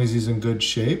as long as he's in good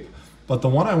shape. But the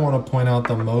one I want to point out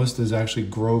the most is actually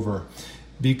Grover,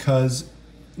 because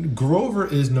Grover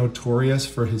is notorious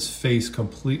for his face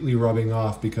completely rubbing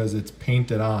off because it's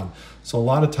painted on. So a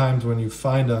lot of times when you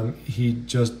find him, he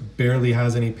just barely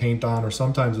has any paint on, or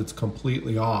sometimes it's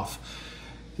completely off.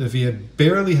 If he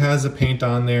barely has a paint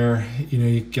on there, you know,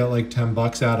 you get like 10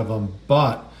 bucks out of him.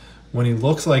 But when he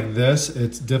looks like this,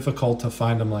 it's difficult to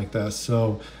find him like this.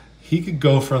 So he could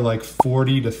go for like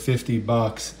 40 to 50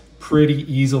 bucks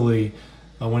pretty easily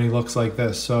when he looks like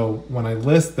this. So when I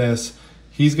list this,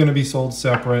 he's going to be sold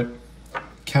separate,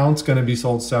 Count's going to be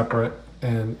sold separate,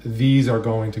 and these are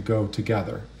going to go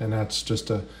together. And that's just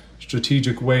a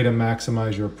strategic way to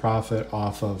maximize your profit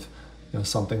off of, you know,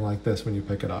 something like this when you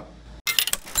pick it up.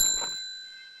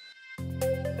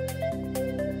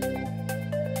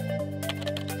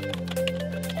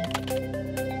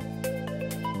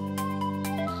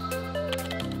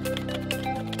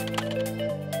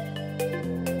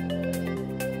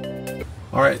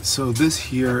 All right, so this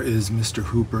here is Mr.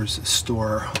 Hooper's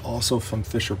store, also from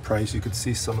Fisher Price. You can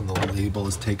see some of the label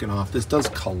is taken off. This does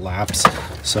collapse,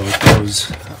 so it goes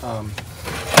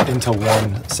into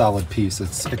one solid piece.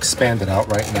 It's expanded out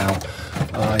right now.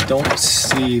 I don't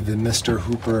see the Mr.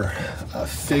 Hooper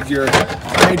figure.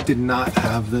 I did not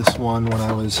have this one when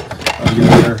I was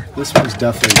younger. This one's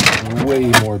definitely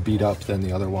way more beat up than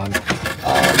the other one.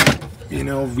 You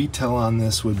know, retail on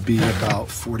this would be about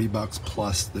 40 bucks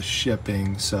plus the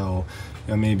shipping, so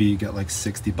you know, maybe you get like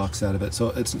 60 bucks out of it. So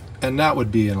it's, and that would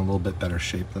be in a little bit better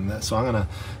shape than this. So I'm gonna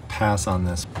pass on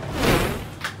this.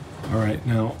 All right,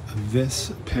 now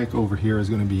this pick over here is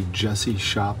gonna be Jessie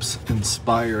Shops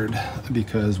inspired,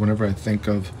 because whenever I think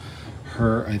of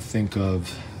her, I think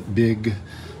of big,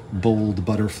 bold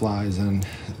butterflies, and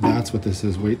that's what this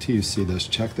is. Wait till you see this.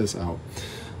 Check this out.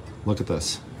 Look at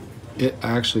this. It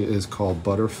actually is called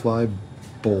Butterfly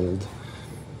Bold.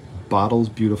 Bottles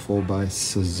Beautiful by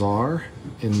SHEARS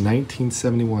in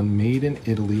 1971, made in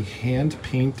Italy, hand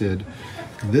painted.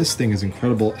 This thing is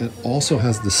incredible. It also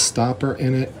has the stopper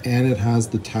in it, and it has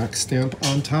the tax stamp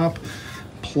on top,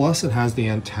 plus it has the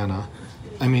antenna.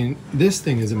 I mean, this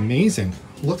thing is amazing.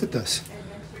 Look at this.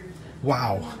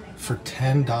 Wow. For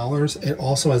 $10. It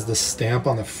also has the stamp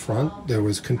on the front. There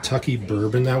was Kentucky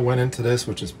bourbon that went into this,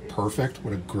 which is perfect.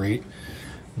 What a great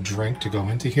drink to go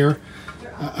into here.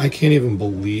 I can't even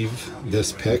believe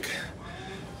this pick.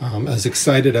 As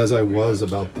excited as I was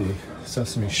about the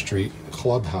Sesame Street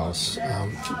Clubhouse,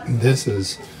 this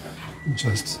is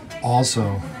just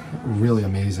also really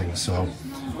amazing. So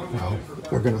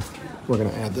we're gonna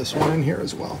add this one in here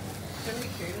as well.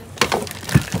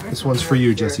 This one's for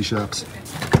you, Jessie Shops.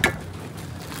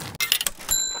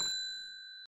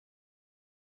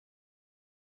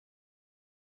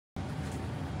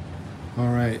 All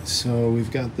right, so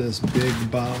we've got this big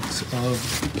box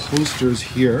of posters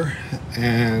here,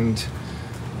 and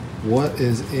what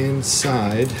is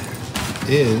inside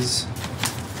is,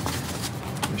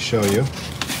 let me show you.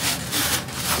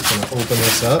 I'm gonna open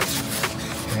this up,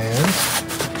 and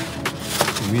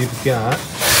we've got,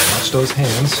 watch those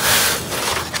hands,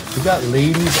 we've got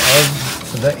ladies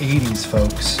of the 80s,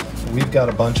 folks. We've got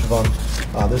a bunch of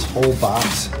them. This whole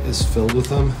box is filled with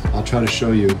them. I'll try to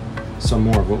show you some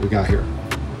more of what we got here.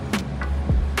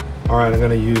 All right, I'm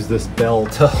gonna use this bell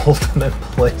to hold them in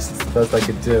place. It's the best I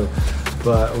could do.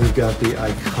 But we've got the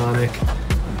iconic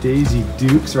Daisy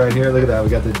Dukes right here. Look at that, we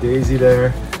got the Daisy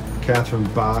there.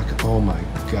 Catherine Bach, oh my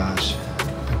gosh,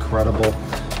 incredible.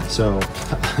 So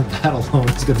that alone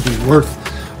is gonna be worth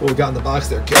what we got in the box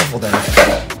there. Careful there.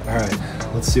 All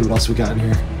right, let's see what else we got in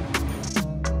here.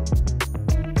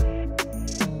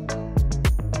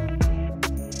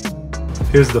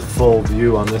 Here's the full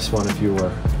view on this one if you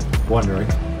were wondering.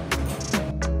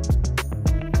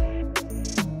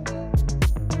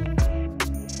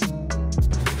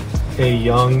 a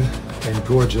young and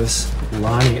gorgeous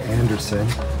Lonnie Anderson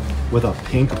with a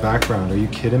pink background. Are you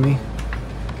kidding me?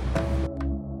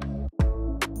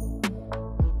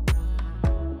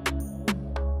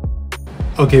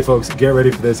 Okay folks, get ready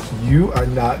for this. You are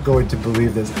not going to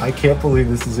believe this. I can't believe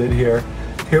this is in here.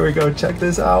 Here we go, check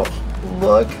this out.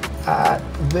 Look at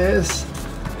this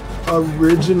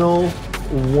original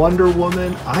Wonder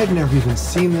Woman. I've never even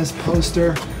seen this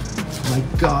poster. My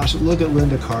gosh, look at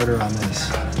Linda Carter on this.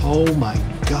 Oh my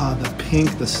God, the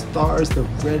pink, the stars, the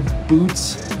red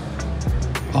boots.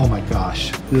 Oh my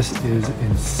gosh, this is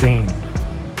insane.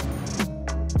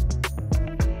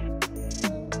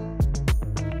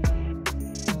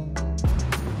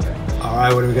 All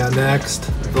right, what do we got next?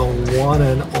 The one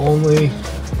and only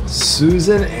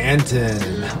Susan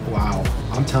Anton. Wow,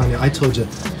 I'm telling you, I told you,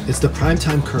 it's the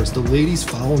primetime curse. The ladies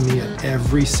follow me at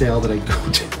every sale that I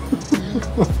go to.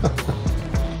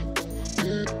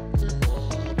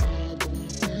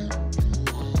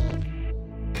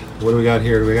 What do we got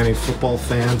here? Do we got any football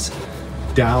fans?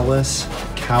 Dallas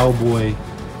Cowboy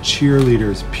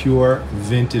cheerleaders, pure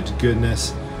vintage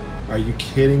goodness. Are you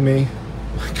kidding me?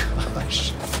 Oh my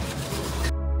gosh.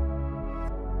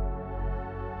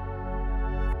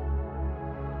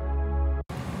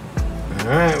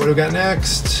 All right, what do we got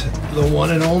next? The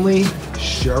one and only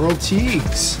Cheryl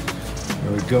Teagues.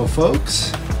 There we go,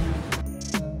 folks.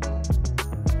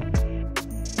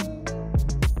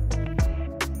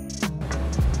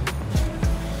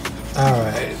 All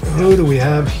right, who do we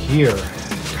have here?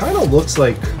 Kind of looks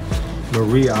like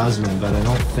Marie Osmond, but I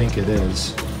don't think it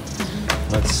is.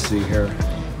 Let's see here.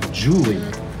 Julie.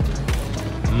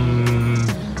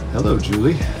 Hello,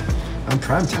 Julie. I'm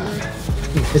Primetime.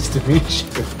 Nice to meet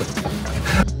you.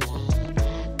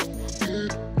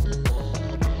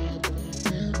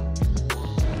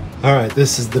 All right,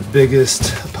 this is the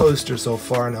biggest poster so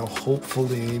far. Now,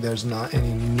 hopefully there's not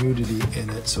any nudity in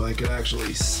it so I could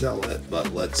actually sell it,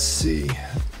 but let's see.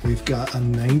 We've got a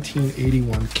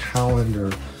 1981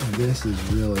 calendar. This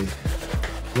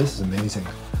is amazing.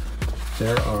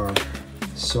 There are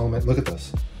so many, look at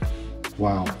this.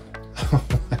 Wow, oh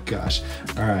my gosh.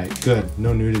 All right, good,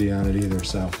 no nudity on it either,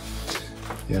 so.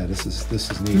 Yeah, this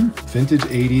is neat. Vintage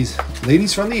 80s,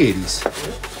 ladies from the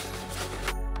 80s.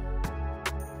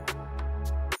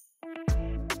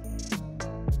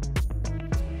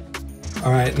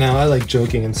 All right, now I like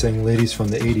joking and saying ladies from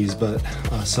the 80s, but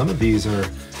some of these are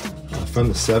from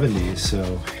the 70s.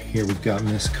 So here we've got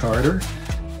Miss Carter,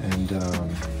 and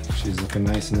she's looking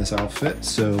nice in this outfit.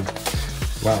 So,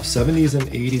 wow, 70s and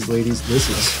 80s ladies,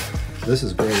 this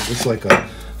is great. It's like a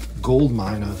gold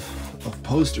mine of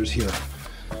posters here.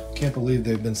 Can't believe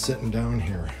they've been sitting down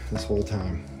here this whole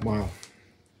time. Wow.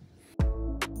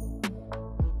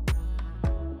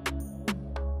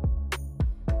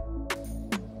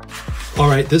 All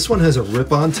right, this one has a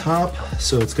rip on top,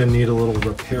 so it's gonna need a little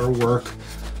repair work.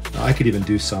 I could even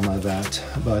do some of that,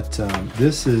 but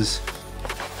this is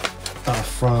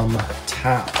from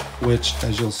TAP, which,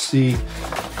 as you'll see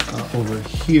over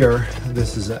here,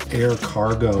 this is an air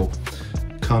cargo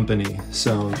company.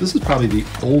 So this is probably the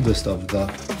oldest of the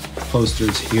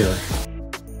posters here.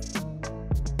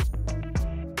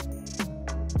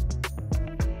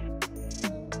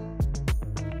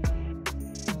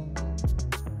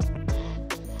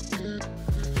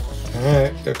 All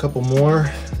right, got a couple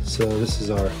more. So this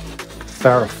is our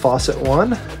Farrah Fawcett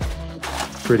one.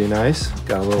 Pretty nice.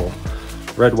 Got a little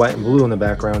red, white, and blue in the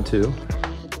background too.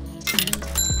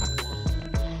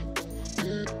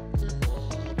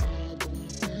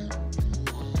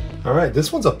 All right,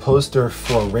 this one's a poster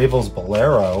for Ravel's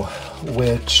Bolero,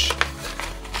 which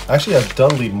actually has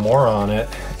Dudley Moore on it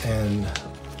and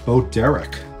Bo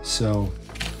Derek. So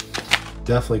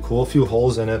definitely cool. A few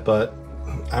holes in it, but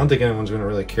I don't think anyone's going to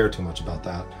really care too much about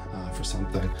that for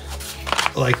something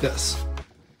like this.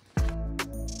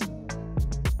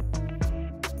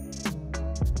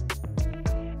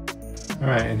 All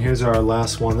right, and here's our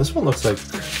last one. This one looks like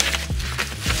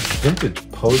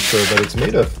vintage poster, but it's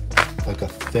made of like a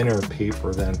thinner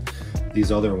paper than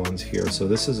these other ones here. So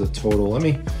this is a total, let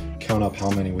me count up how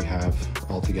many we have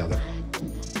all together.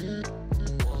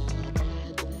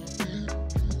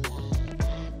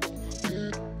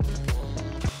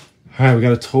 All right, we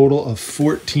got a total of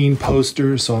 14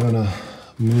 posters, so I'm gonna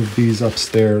move these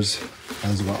upstairs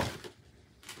as well.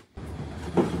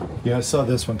 Yeah, I saw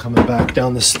this one coming back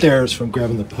down the stairs from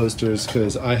grabbing the posters,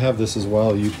 because I have this as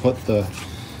well. You put the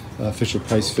Fisher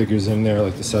Price figures in there,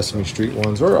 like the Sesame Street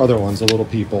ones, or other ones, the little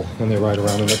people, and they ride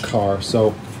around in the car.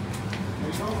 So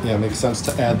yeah, it makes sense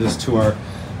to add this to our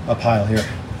pile here.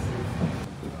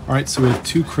 All right, so we have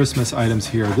two Christmas items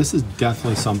here. This is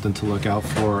definitely something to look out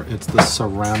for. It's the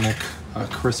ceramic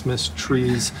Christmas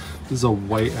trees. This is a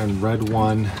white and red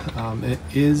one. It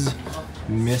is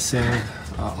missing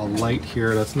a light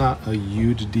here. That's not a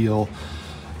huge deal.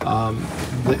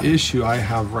 The issue I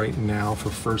have right now for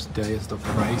first day is the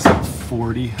price at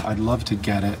 40. I'd love to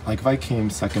get it. Like if I came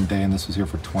second day and this was here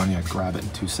for 20, I'd grab it in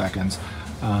 2 seconds.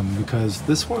 Because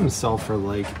this one sell for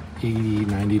like $80,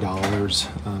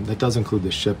 $90. That does include the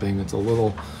shipping. It's a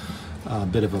little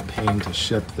bit of a pain to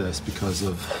ship this because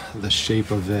of the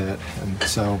shape of it, and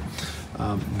so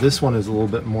this one is a little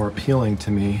bit more appealing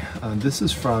to me. This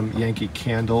is from Yankee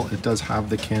Candle. It does have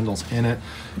the candles in it.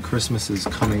 Christmas is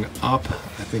coming up.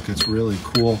 I think it's really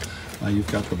cool.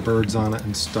 You've got the birds on it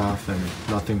and stuff, and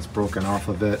nothing's broken off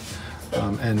of it.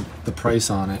 And the price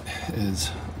on it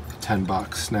is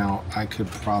 $10. Now I could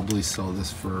probably sell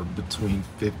this for between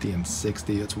 50 and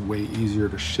 60. It's way easier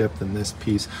to ship than this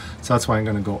piece, so that's why I'm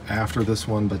going to go after this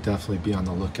one, but definitely be on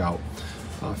the lookout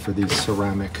for these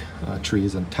ceramic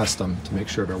trees and test them to make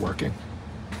sure they're working.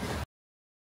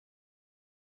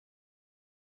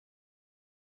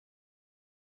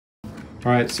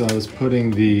 All right, so I was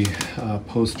putting the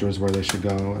posters where they should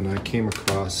go, and I came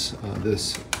across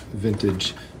this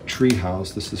vintage tree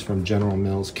house. This is from General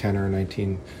Mills, Kenner,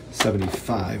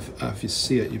 1975. If you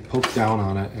see it, you poke down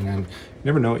on it, and then you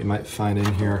never know what you might find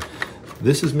in here.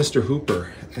 This is Mr.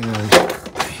 Hooper,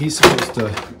 and he's supposed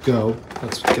to go.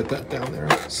 Let's get that down there.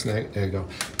 Snag. There you go.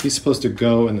 He's supposed to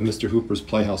go in the Mr. Hooper's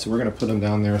playhouse, so we're going to put him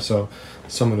down there so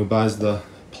someone who buys the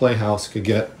playhouse could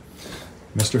get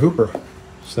Mr. Hooper.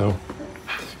 So here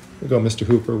we go, Mr.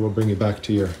 Hooper. We'll bring you back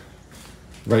to your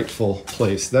rightful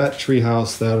place. That tree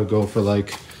house, that'll go for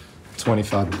like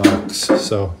 $25,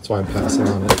 so that's why I'm passing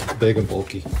on it. Big and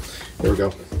bulky. Here we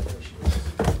go.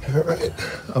 All right,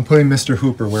 I'm putting Mr.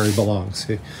 Hooper where he belongs.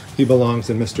 He belongs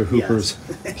in Mr. Hooper's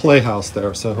playhouse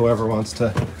there, so whoever wants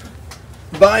to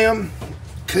buy him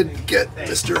could get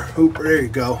Mr. Hooper. There you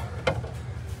go.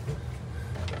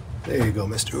 There you go,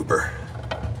 Mr. Hooper.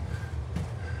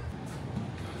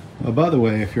 By the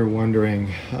way, if you're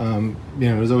wondering, you know,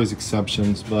 there's always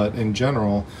exceptions, but in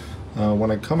general,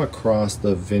 when I come across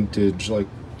the vintage, like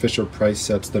Fisher-Price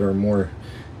sets that are more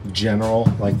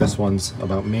general, like this one's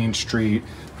about Main Street,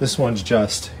 this one's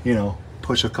just, you know,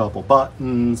 push a couple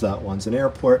buttons, that one's an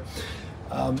airport.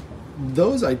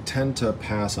 Those I tend to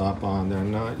pass up on. They're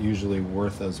not usually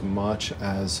worth as much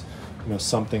as, you know,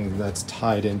 something that's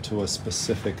tied into a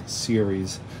specific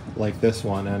series like this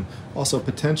one, and also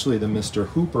potentially the Mr.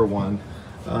 Hooper one,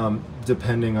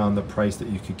 depending on the price that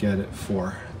you could get it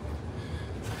for.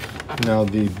 Now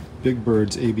the Big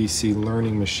Bird's ABC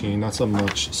Learning Machine, that's a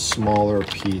much smaller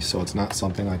piece, so it's not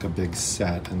something like a big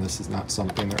set, and this is not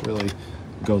something that really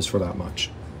goes for that much.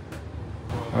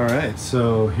 All right,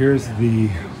 so here's the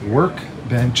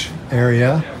workbench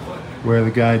area where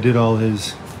the guy did all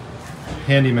his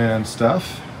handyman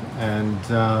stuff, and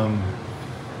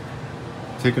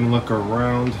taking a look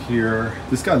around here.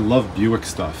 This guy loved Buick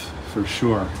stuff for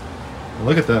sure.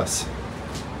 Look at this.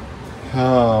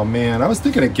 Oh man, I was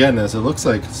thinking of getting this. It looks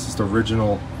like it's just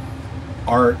original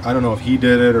art. I don't know if he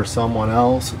did it or someone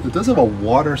else. It does have a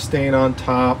water stain on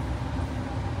top.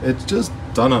 It's just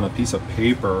done on a piece of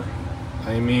paper.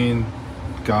 I mean,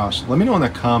 gosh, let me know in the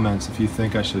comments if you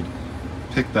think I should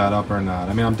pick that up or not.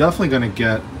 I mean, I'm definitely gonna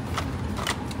get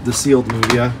the sealed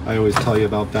media. I always tell you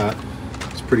about that.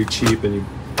 It's pretty cheap, and you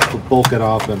bulk it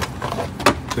up and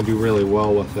can do really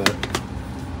well with it.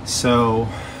 So,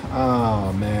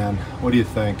 oh man, what do you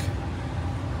think?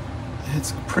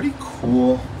 It's pretty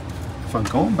cool. If I'm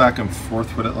going back and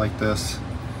forth with it like this,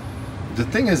 the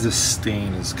thing is, this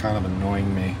stain is kind of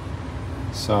annoying me.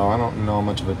 So I don't know how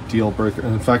much of a deal breaker.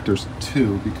 And in fact, there's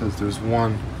two, because there's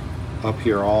one up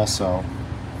here also.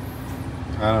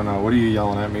 I don't know. What are you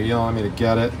yelling at me? Are you yelling at me to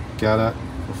get it? Get it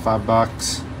for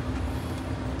 $5?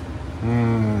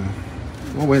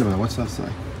 Well, wait a minute. What's that say?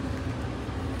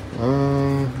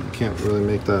 I can't really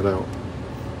make that out.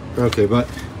 Okay, but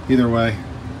either way,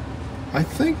 I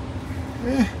think,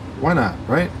 why not,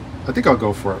 right? I think I'll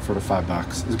go for it for the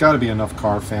 $5. There's got to be enough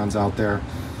car fans out there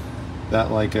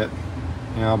that like it.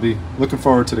 Yeah, I'll be looking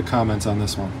forward to the comments on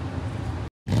this one.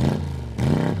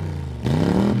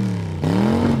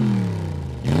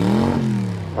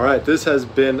 All right, this has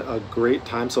been a great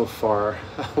time so far.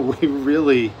 We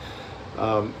really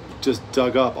just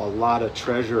dug up a lot of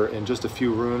treasure in just a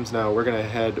few rooms. Now we're gonna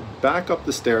head back up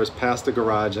the stairs past the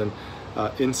garage and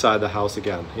inside the house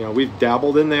again. You know, we've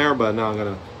dabbled in there, but now I'm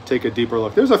gonna take a deeper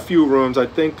look. There's a few rooms. I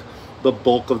think the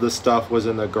bulk of the stuff was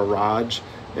in the garage,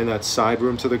 in that side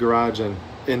room to the garage, and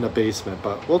in the basement,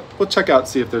 but we'll check out,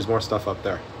 see if there's more stuff up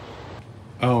there.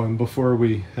 Oh, and before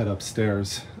we head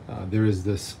upstairs, there is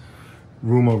this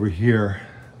room over here.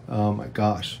 Oh my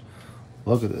gosh,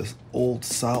 look at this old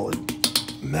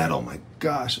solid metal. My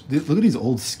gosh, look at these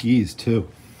old skis too.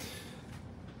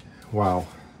 Wow,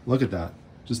 look at that.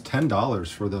 Just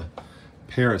 $10 for the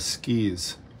pair of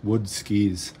skis, wood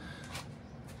skis.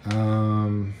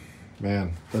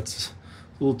 Man, that's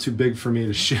a little too big for me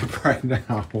to ship right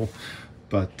now,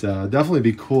 but definitely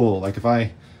be cool. Like if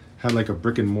I had like a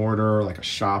brick and mortar, like a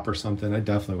shop or something, I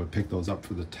definitely would pick those up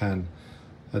for the 10.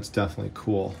 That's definitely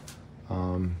cool.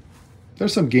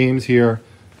 There's some games here,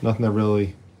 nothing that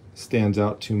really stands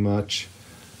out too much.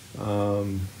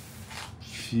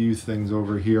 Few things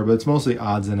over here, but it's mostly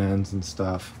odds and ends and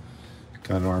stuff.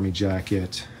 Got an army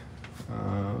jacket.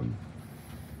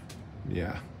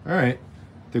 Yeah, all right,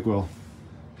 I think we'll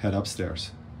head upstairs.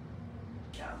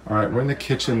 All right, we're in the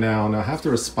kitchen now. Now I have to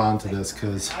respond to this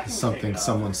because something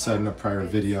someone said in a prior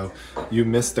video. You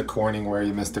missed the Corningware,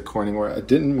 you missed the Corningware. I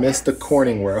didn't miss the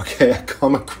Corningware, okay? I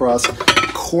come across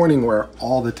Corningware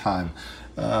all the time,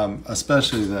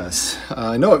 especially this.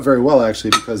 I know it very well actually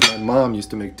because my mom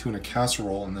used to make tuna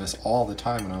casserole in this all the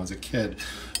time when I was a kid.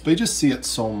 But you just see it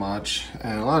so much,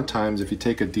 and a lot of times if you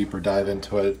take a deeper dive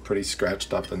into it, it's pretty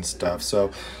scratched up and stuff. So,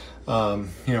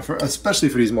 you know, especially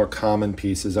for these more common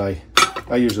pieces, I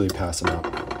usually pass them up.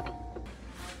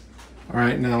 All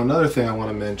right, now another thing I want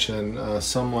to mention,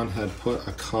 someone had put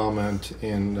a comment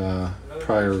in a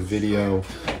prior video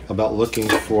about looking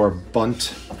for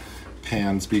bunt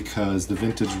pans because the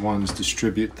vintage ones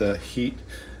distribute the heat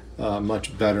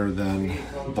much better than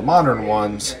the modern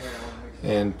ones,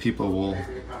 and people will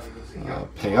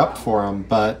pay up for them.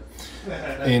 But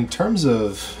in terms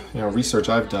of research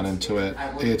I've done into it,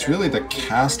 it's really the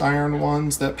cast iron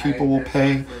ones that people will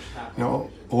pay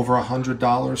over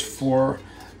 $100 for.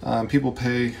 People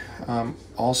pay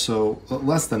also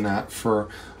less than that for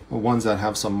ones that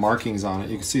have some markings on it.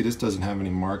 You can see this doesn't have any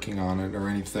marking on it or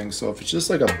anything. So if it's just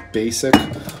like a basic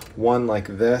one like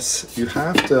this, you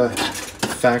have to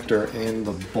factor in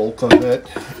the bulk of it,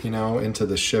 into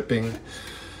the shipping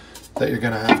that you're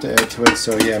gonna have to add to it.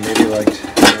 So yeah, maybe like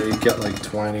you get like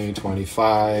 20,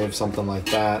 25, something like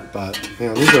that. But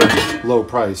these are low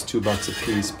price, $2 a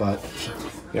piece. But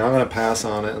I'm gonna pass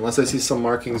on it unless I see some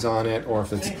markings on it or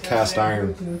if it's cast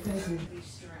iron.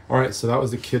 All right, so that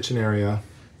was the kitchen area,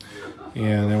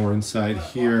 and then we're inside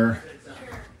here.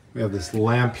 We have this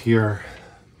lamp here,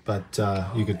 but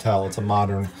you could tell it's a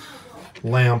modern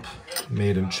lamp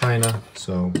made in China,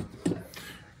 so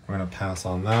we're gonna pass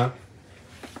on that.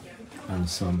 And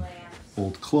some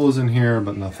old clothes in here,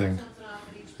 but nothing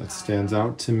that stands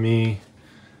out to me.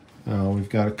 We've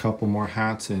got a couple more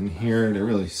hats in here. They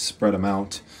really spread them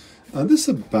out. This is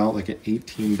about like an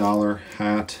 $18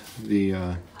 hat,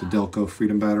 the Delco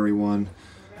Freedom Battery one.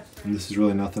 And this is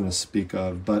really nothing to speak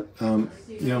of. But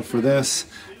for this,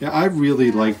 I really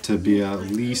like to be at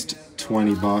least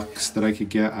 20 bucks that I could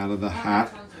get out of the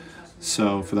hat.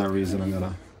 So for that reason, I'm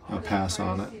gonna pass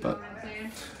on it. But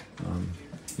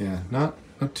yeah, not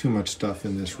too much stuff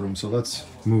in this room. So let's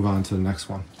move on to the next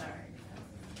one.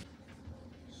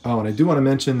 Oh, and I do want to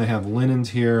mention they have linens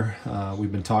here.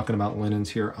 We've been talking about linens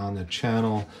here on the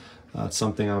channel. It's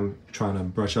something I'm trying to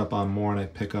brush up on more, and I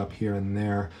pick up here and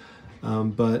there.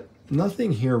 But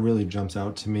nothing here really jumps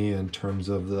out to me in terms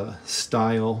of the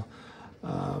style.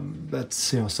 That's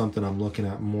something I'm looking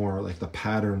at more, like the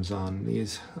patterns on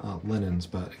these linens.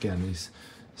 But again, these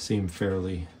seem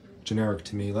fairly generic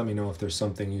to me. Let me know if there's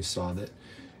something you saw that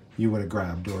you would have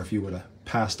grabbed or if you would have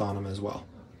passed on them as well.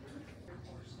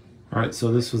 All right,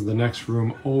 so this was the next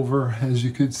room over. As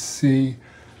you could see,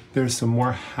 there's some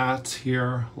more hats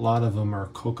here. A lot of them are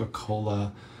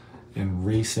Coca-Cola and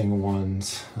racing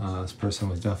ones. This person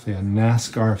was definitely a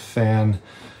NASCAR fan.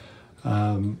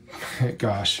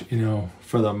 Gosh,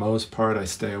 for the most part, I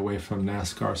stay away from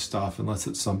NASCAR stuff unless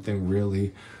it's something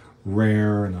really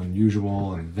rare and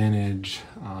unusual and vintage.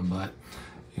 But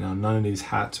none of these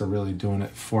hats are really doing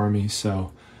it for me.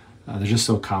 So they're just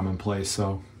so commonplace.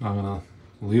 So I'm gonna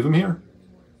leave them here.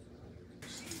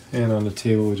 And on the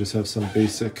table we just have some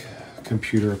basic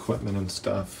computer equipment and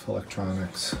stuff,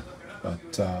 electronics,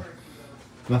 but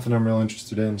nothing I'm real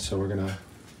interested in, so we're gonna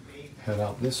head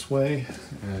out this way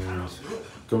and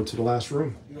go to the last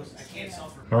room.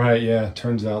 All right, yeah, it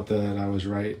turns out that I was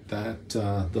right, that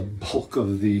the bulk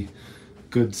of the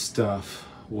good stuff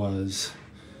was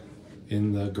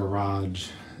in the garage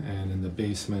and in the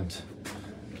basement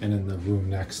and in the room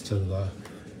next to the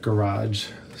garage.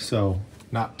 So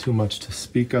not too much to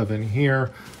speak of in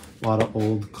here. A lot of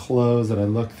old clothes that I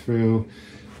looked through.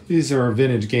 These are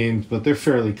vintage games, but they're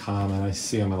fairly common. I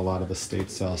see them at a lot of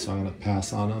estate sales, so I'm gonna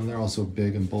pass on them. They're also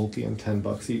big and bulky and 10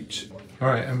 bucks each. All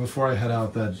right, and before I head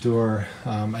out that door,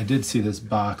 I did see this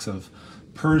box of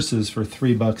purses for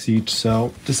 3 bucks each,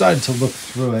 so decided to look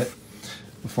through it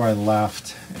before I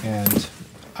left, and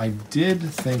I did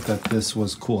think that this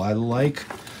was cool. I like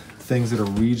things that are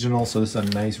regional, so this is a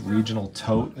nice regional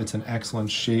tote. It's an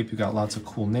excellent shape. You got lots of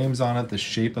cool names on it, the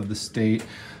shape of the state.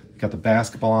 Got the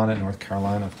basketball on it. North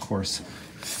Carolina, of course,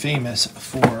 famous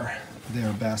for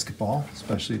their basketball,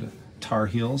 especially the Tar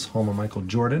Heels, home of Michael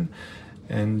Jordan.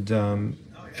 And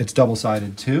it's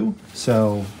double-sided too.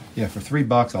 So yeah, for 3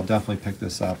 bucks, I'll definitely pick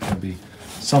this up. There'll be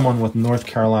someone with North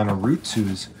Carolina roots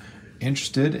who's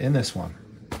interested in this one.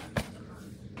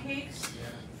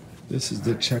 This is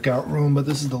the checkout room, but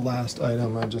this is the last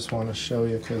item I just want to show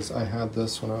you because I had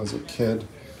this when I was a kid.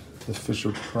 The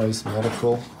Fisher-Price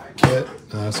medical kit,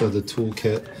 so the tool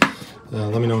kit.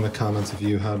 Let me know in the comments if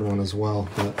you had one as well,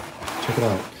 but check it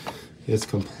out. It's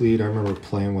complete. I remember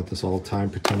playing with this all the time,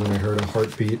 pretending I heard a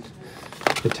heartbeat,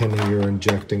 pretending you were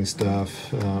injecting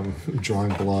stuff,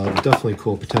 drawing blood. Definitely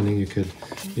cool, pretending you could,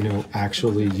 you know,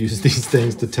 actually use these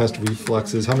things to test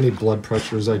reflexes. How many blood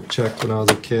pressures I checked when I was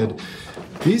a kid.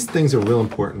 These things are real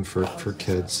important for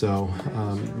kids, so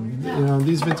you know,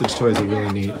 these vintage toys are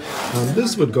really neat.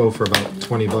 This would go for about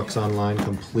 20 bucks online,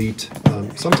 complete.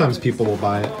 Sometimes people will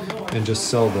buy it and just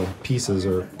sell the pieces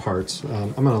or parts.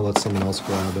 I'm gonna let someone else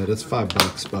grab it. It's 5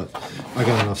 bucks, but I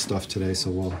got enough stuff today, so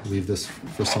we'll leave this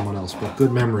for someone else. But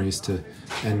good memories to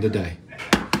end the day.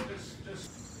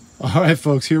 All right,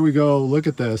 folks, here we go. Look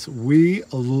at this. We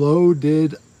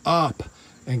loaded up,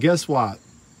 and guess what?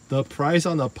 The price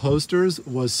on the posters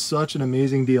was such an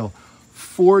amazing deal.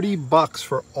 40 bucks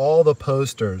for all the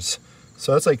posters.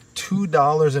 So that's like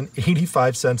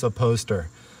 $2.85 a poster.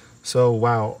 So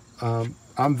wow,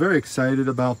 I'm very excited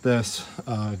about this.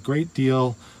 Great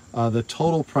deal. The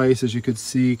total price, as you could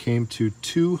see, came to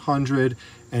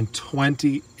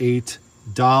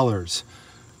 $228.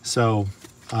 So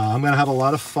I'm gonna have a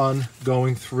lot of fun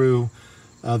going through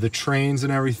the trains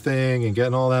and everything and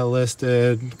getting all that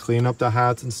listed, clean up the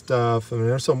hats and stuff. I mean,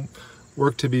 there's some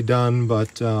work to be done,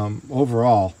 but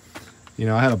overall, you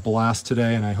know, I had a blast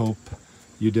today and I hope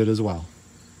you did as well.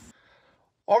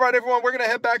 All right, everyone, we're going to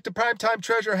head back to Primetime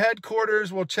Treasure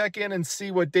headquarters. We'll check in and see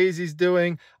what Daisy's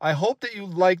doing. I hope that you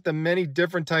like the many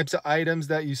different types of items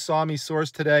that you saw me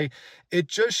source today. It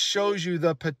just shows you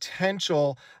the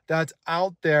potential that's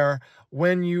out there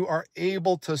when you are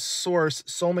able to source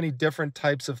so many different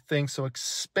types of things. So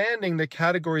expanding the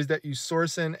categories that you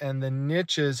source in and the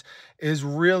niches is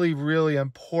really, really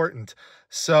important.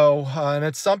 So, and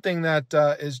it's something that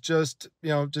is just, you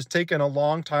know, just taking a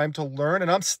long time to learn, and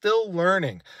I'm still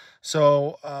learning.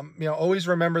 So, you know, always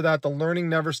remember that the learning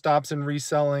never stops in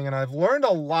reselling. And I've learned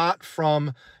a lot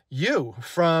from you,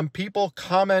 from people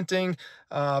commenting,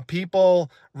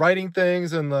 people writing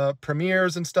things in the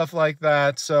premieres and stuff like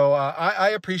that. So I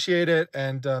appreciate it.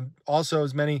 And also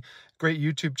as many great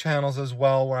YouTube channels as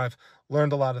well, where I've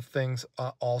learned a lot of things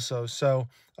also. So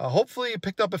hopefully you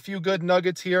picked up a few good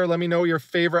nuggets here. Let me know what your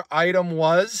favorite item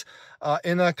was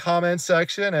in the comment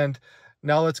section. And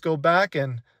now let's go back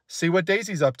and see what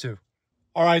Daisy's up to.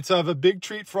 All right, so I have a big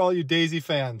treat for all you Daisy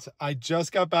fans. I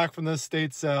just got back from the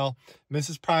estate sale.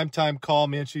 Mrs. Primetime called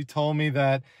me and she told me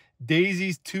that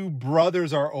Daisy's 2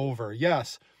 brothers are over.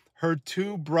 Yes, her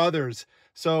 2 brothers.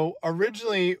 So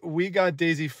originally we got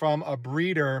Daisy from a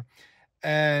breeder,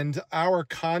 and our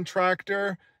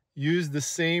contractor used the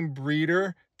same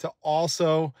breeder to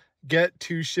also get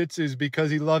 2 Shih Tzus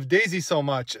because he loved Daisy so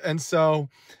much. And so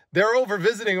they're over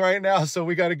visiting right now, so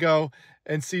we got to go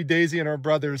and see Daisy and her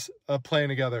brothers playing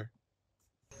together.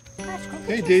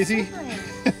 Hey, Daisy.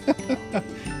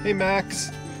 Hey,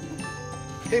 Max.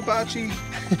 Hey, Bachi.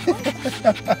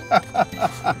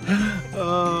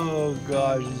 Oh,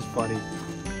 gosh, this is funny.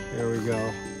 Here we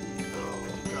go. Oh,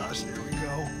 gosh, there we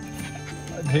go.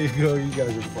 There you go. You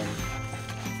guys are funny.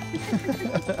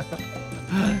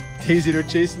 Daisy, they're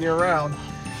chasing you around.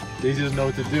 Daisy doesn't know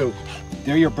what to do.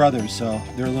 They're your brothers, so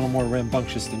they're a little more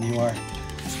rambunctious than you are.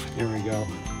 Here we go.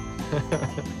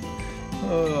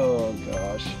 Oh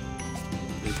gosh,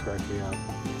 they crack me up.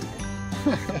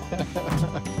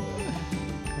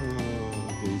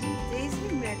 Oh, Daisy.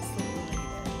 Daisy makes the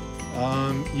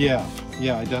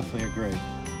yeah, I definitely agree.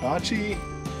 Bachi, a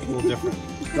little different.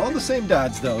 They're all the same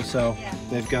dads though, so yeah.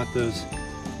 They've got the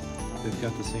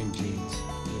same genes.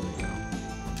 There we go.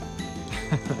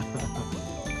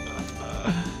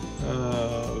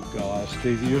 Oh gosh,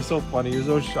 Daisy, you're so funny. You're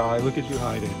so shy. Look at you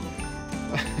hiding.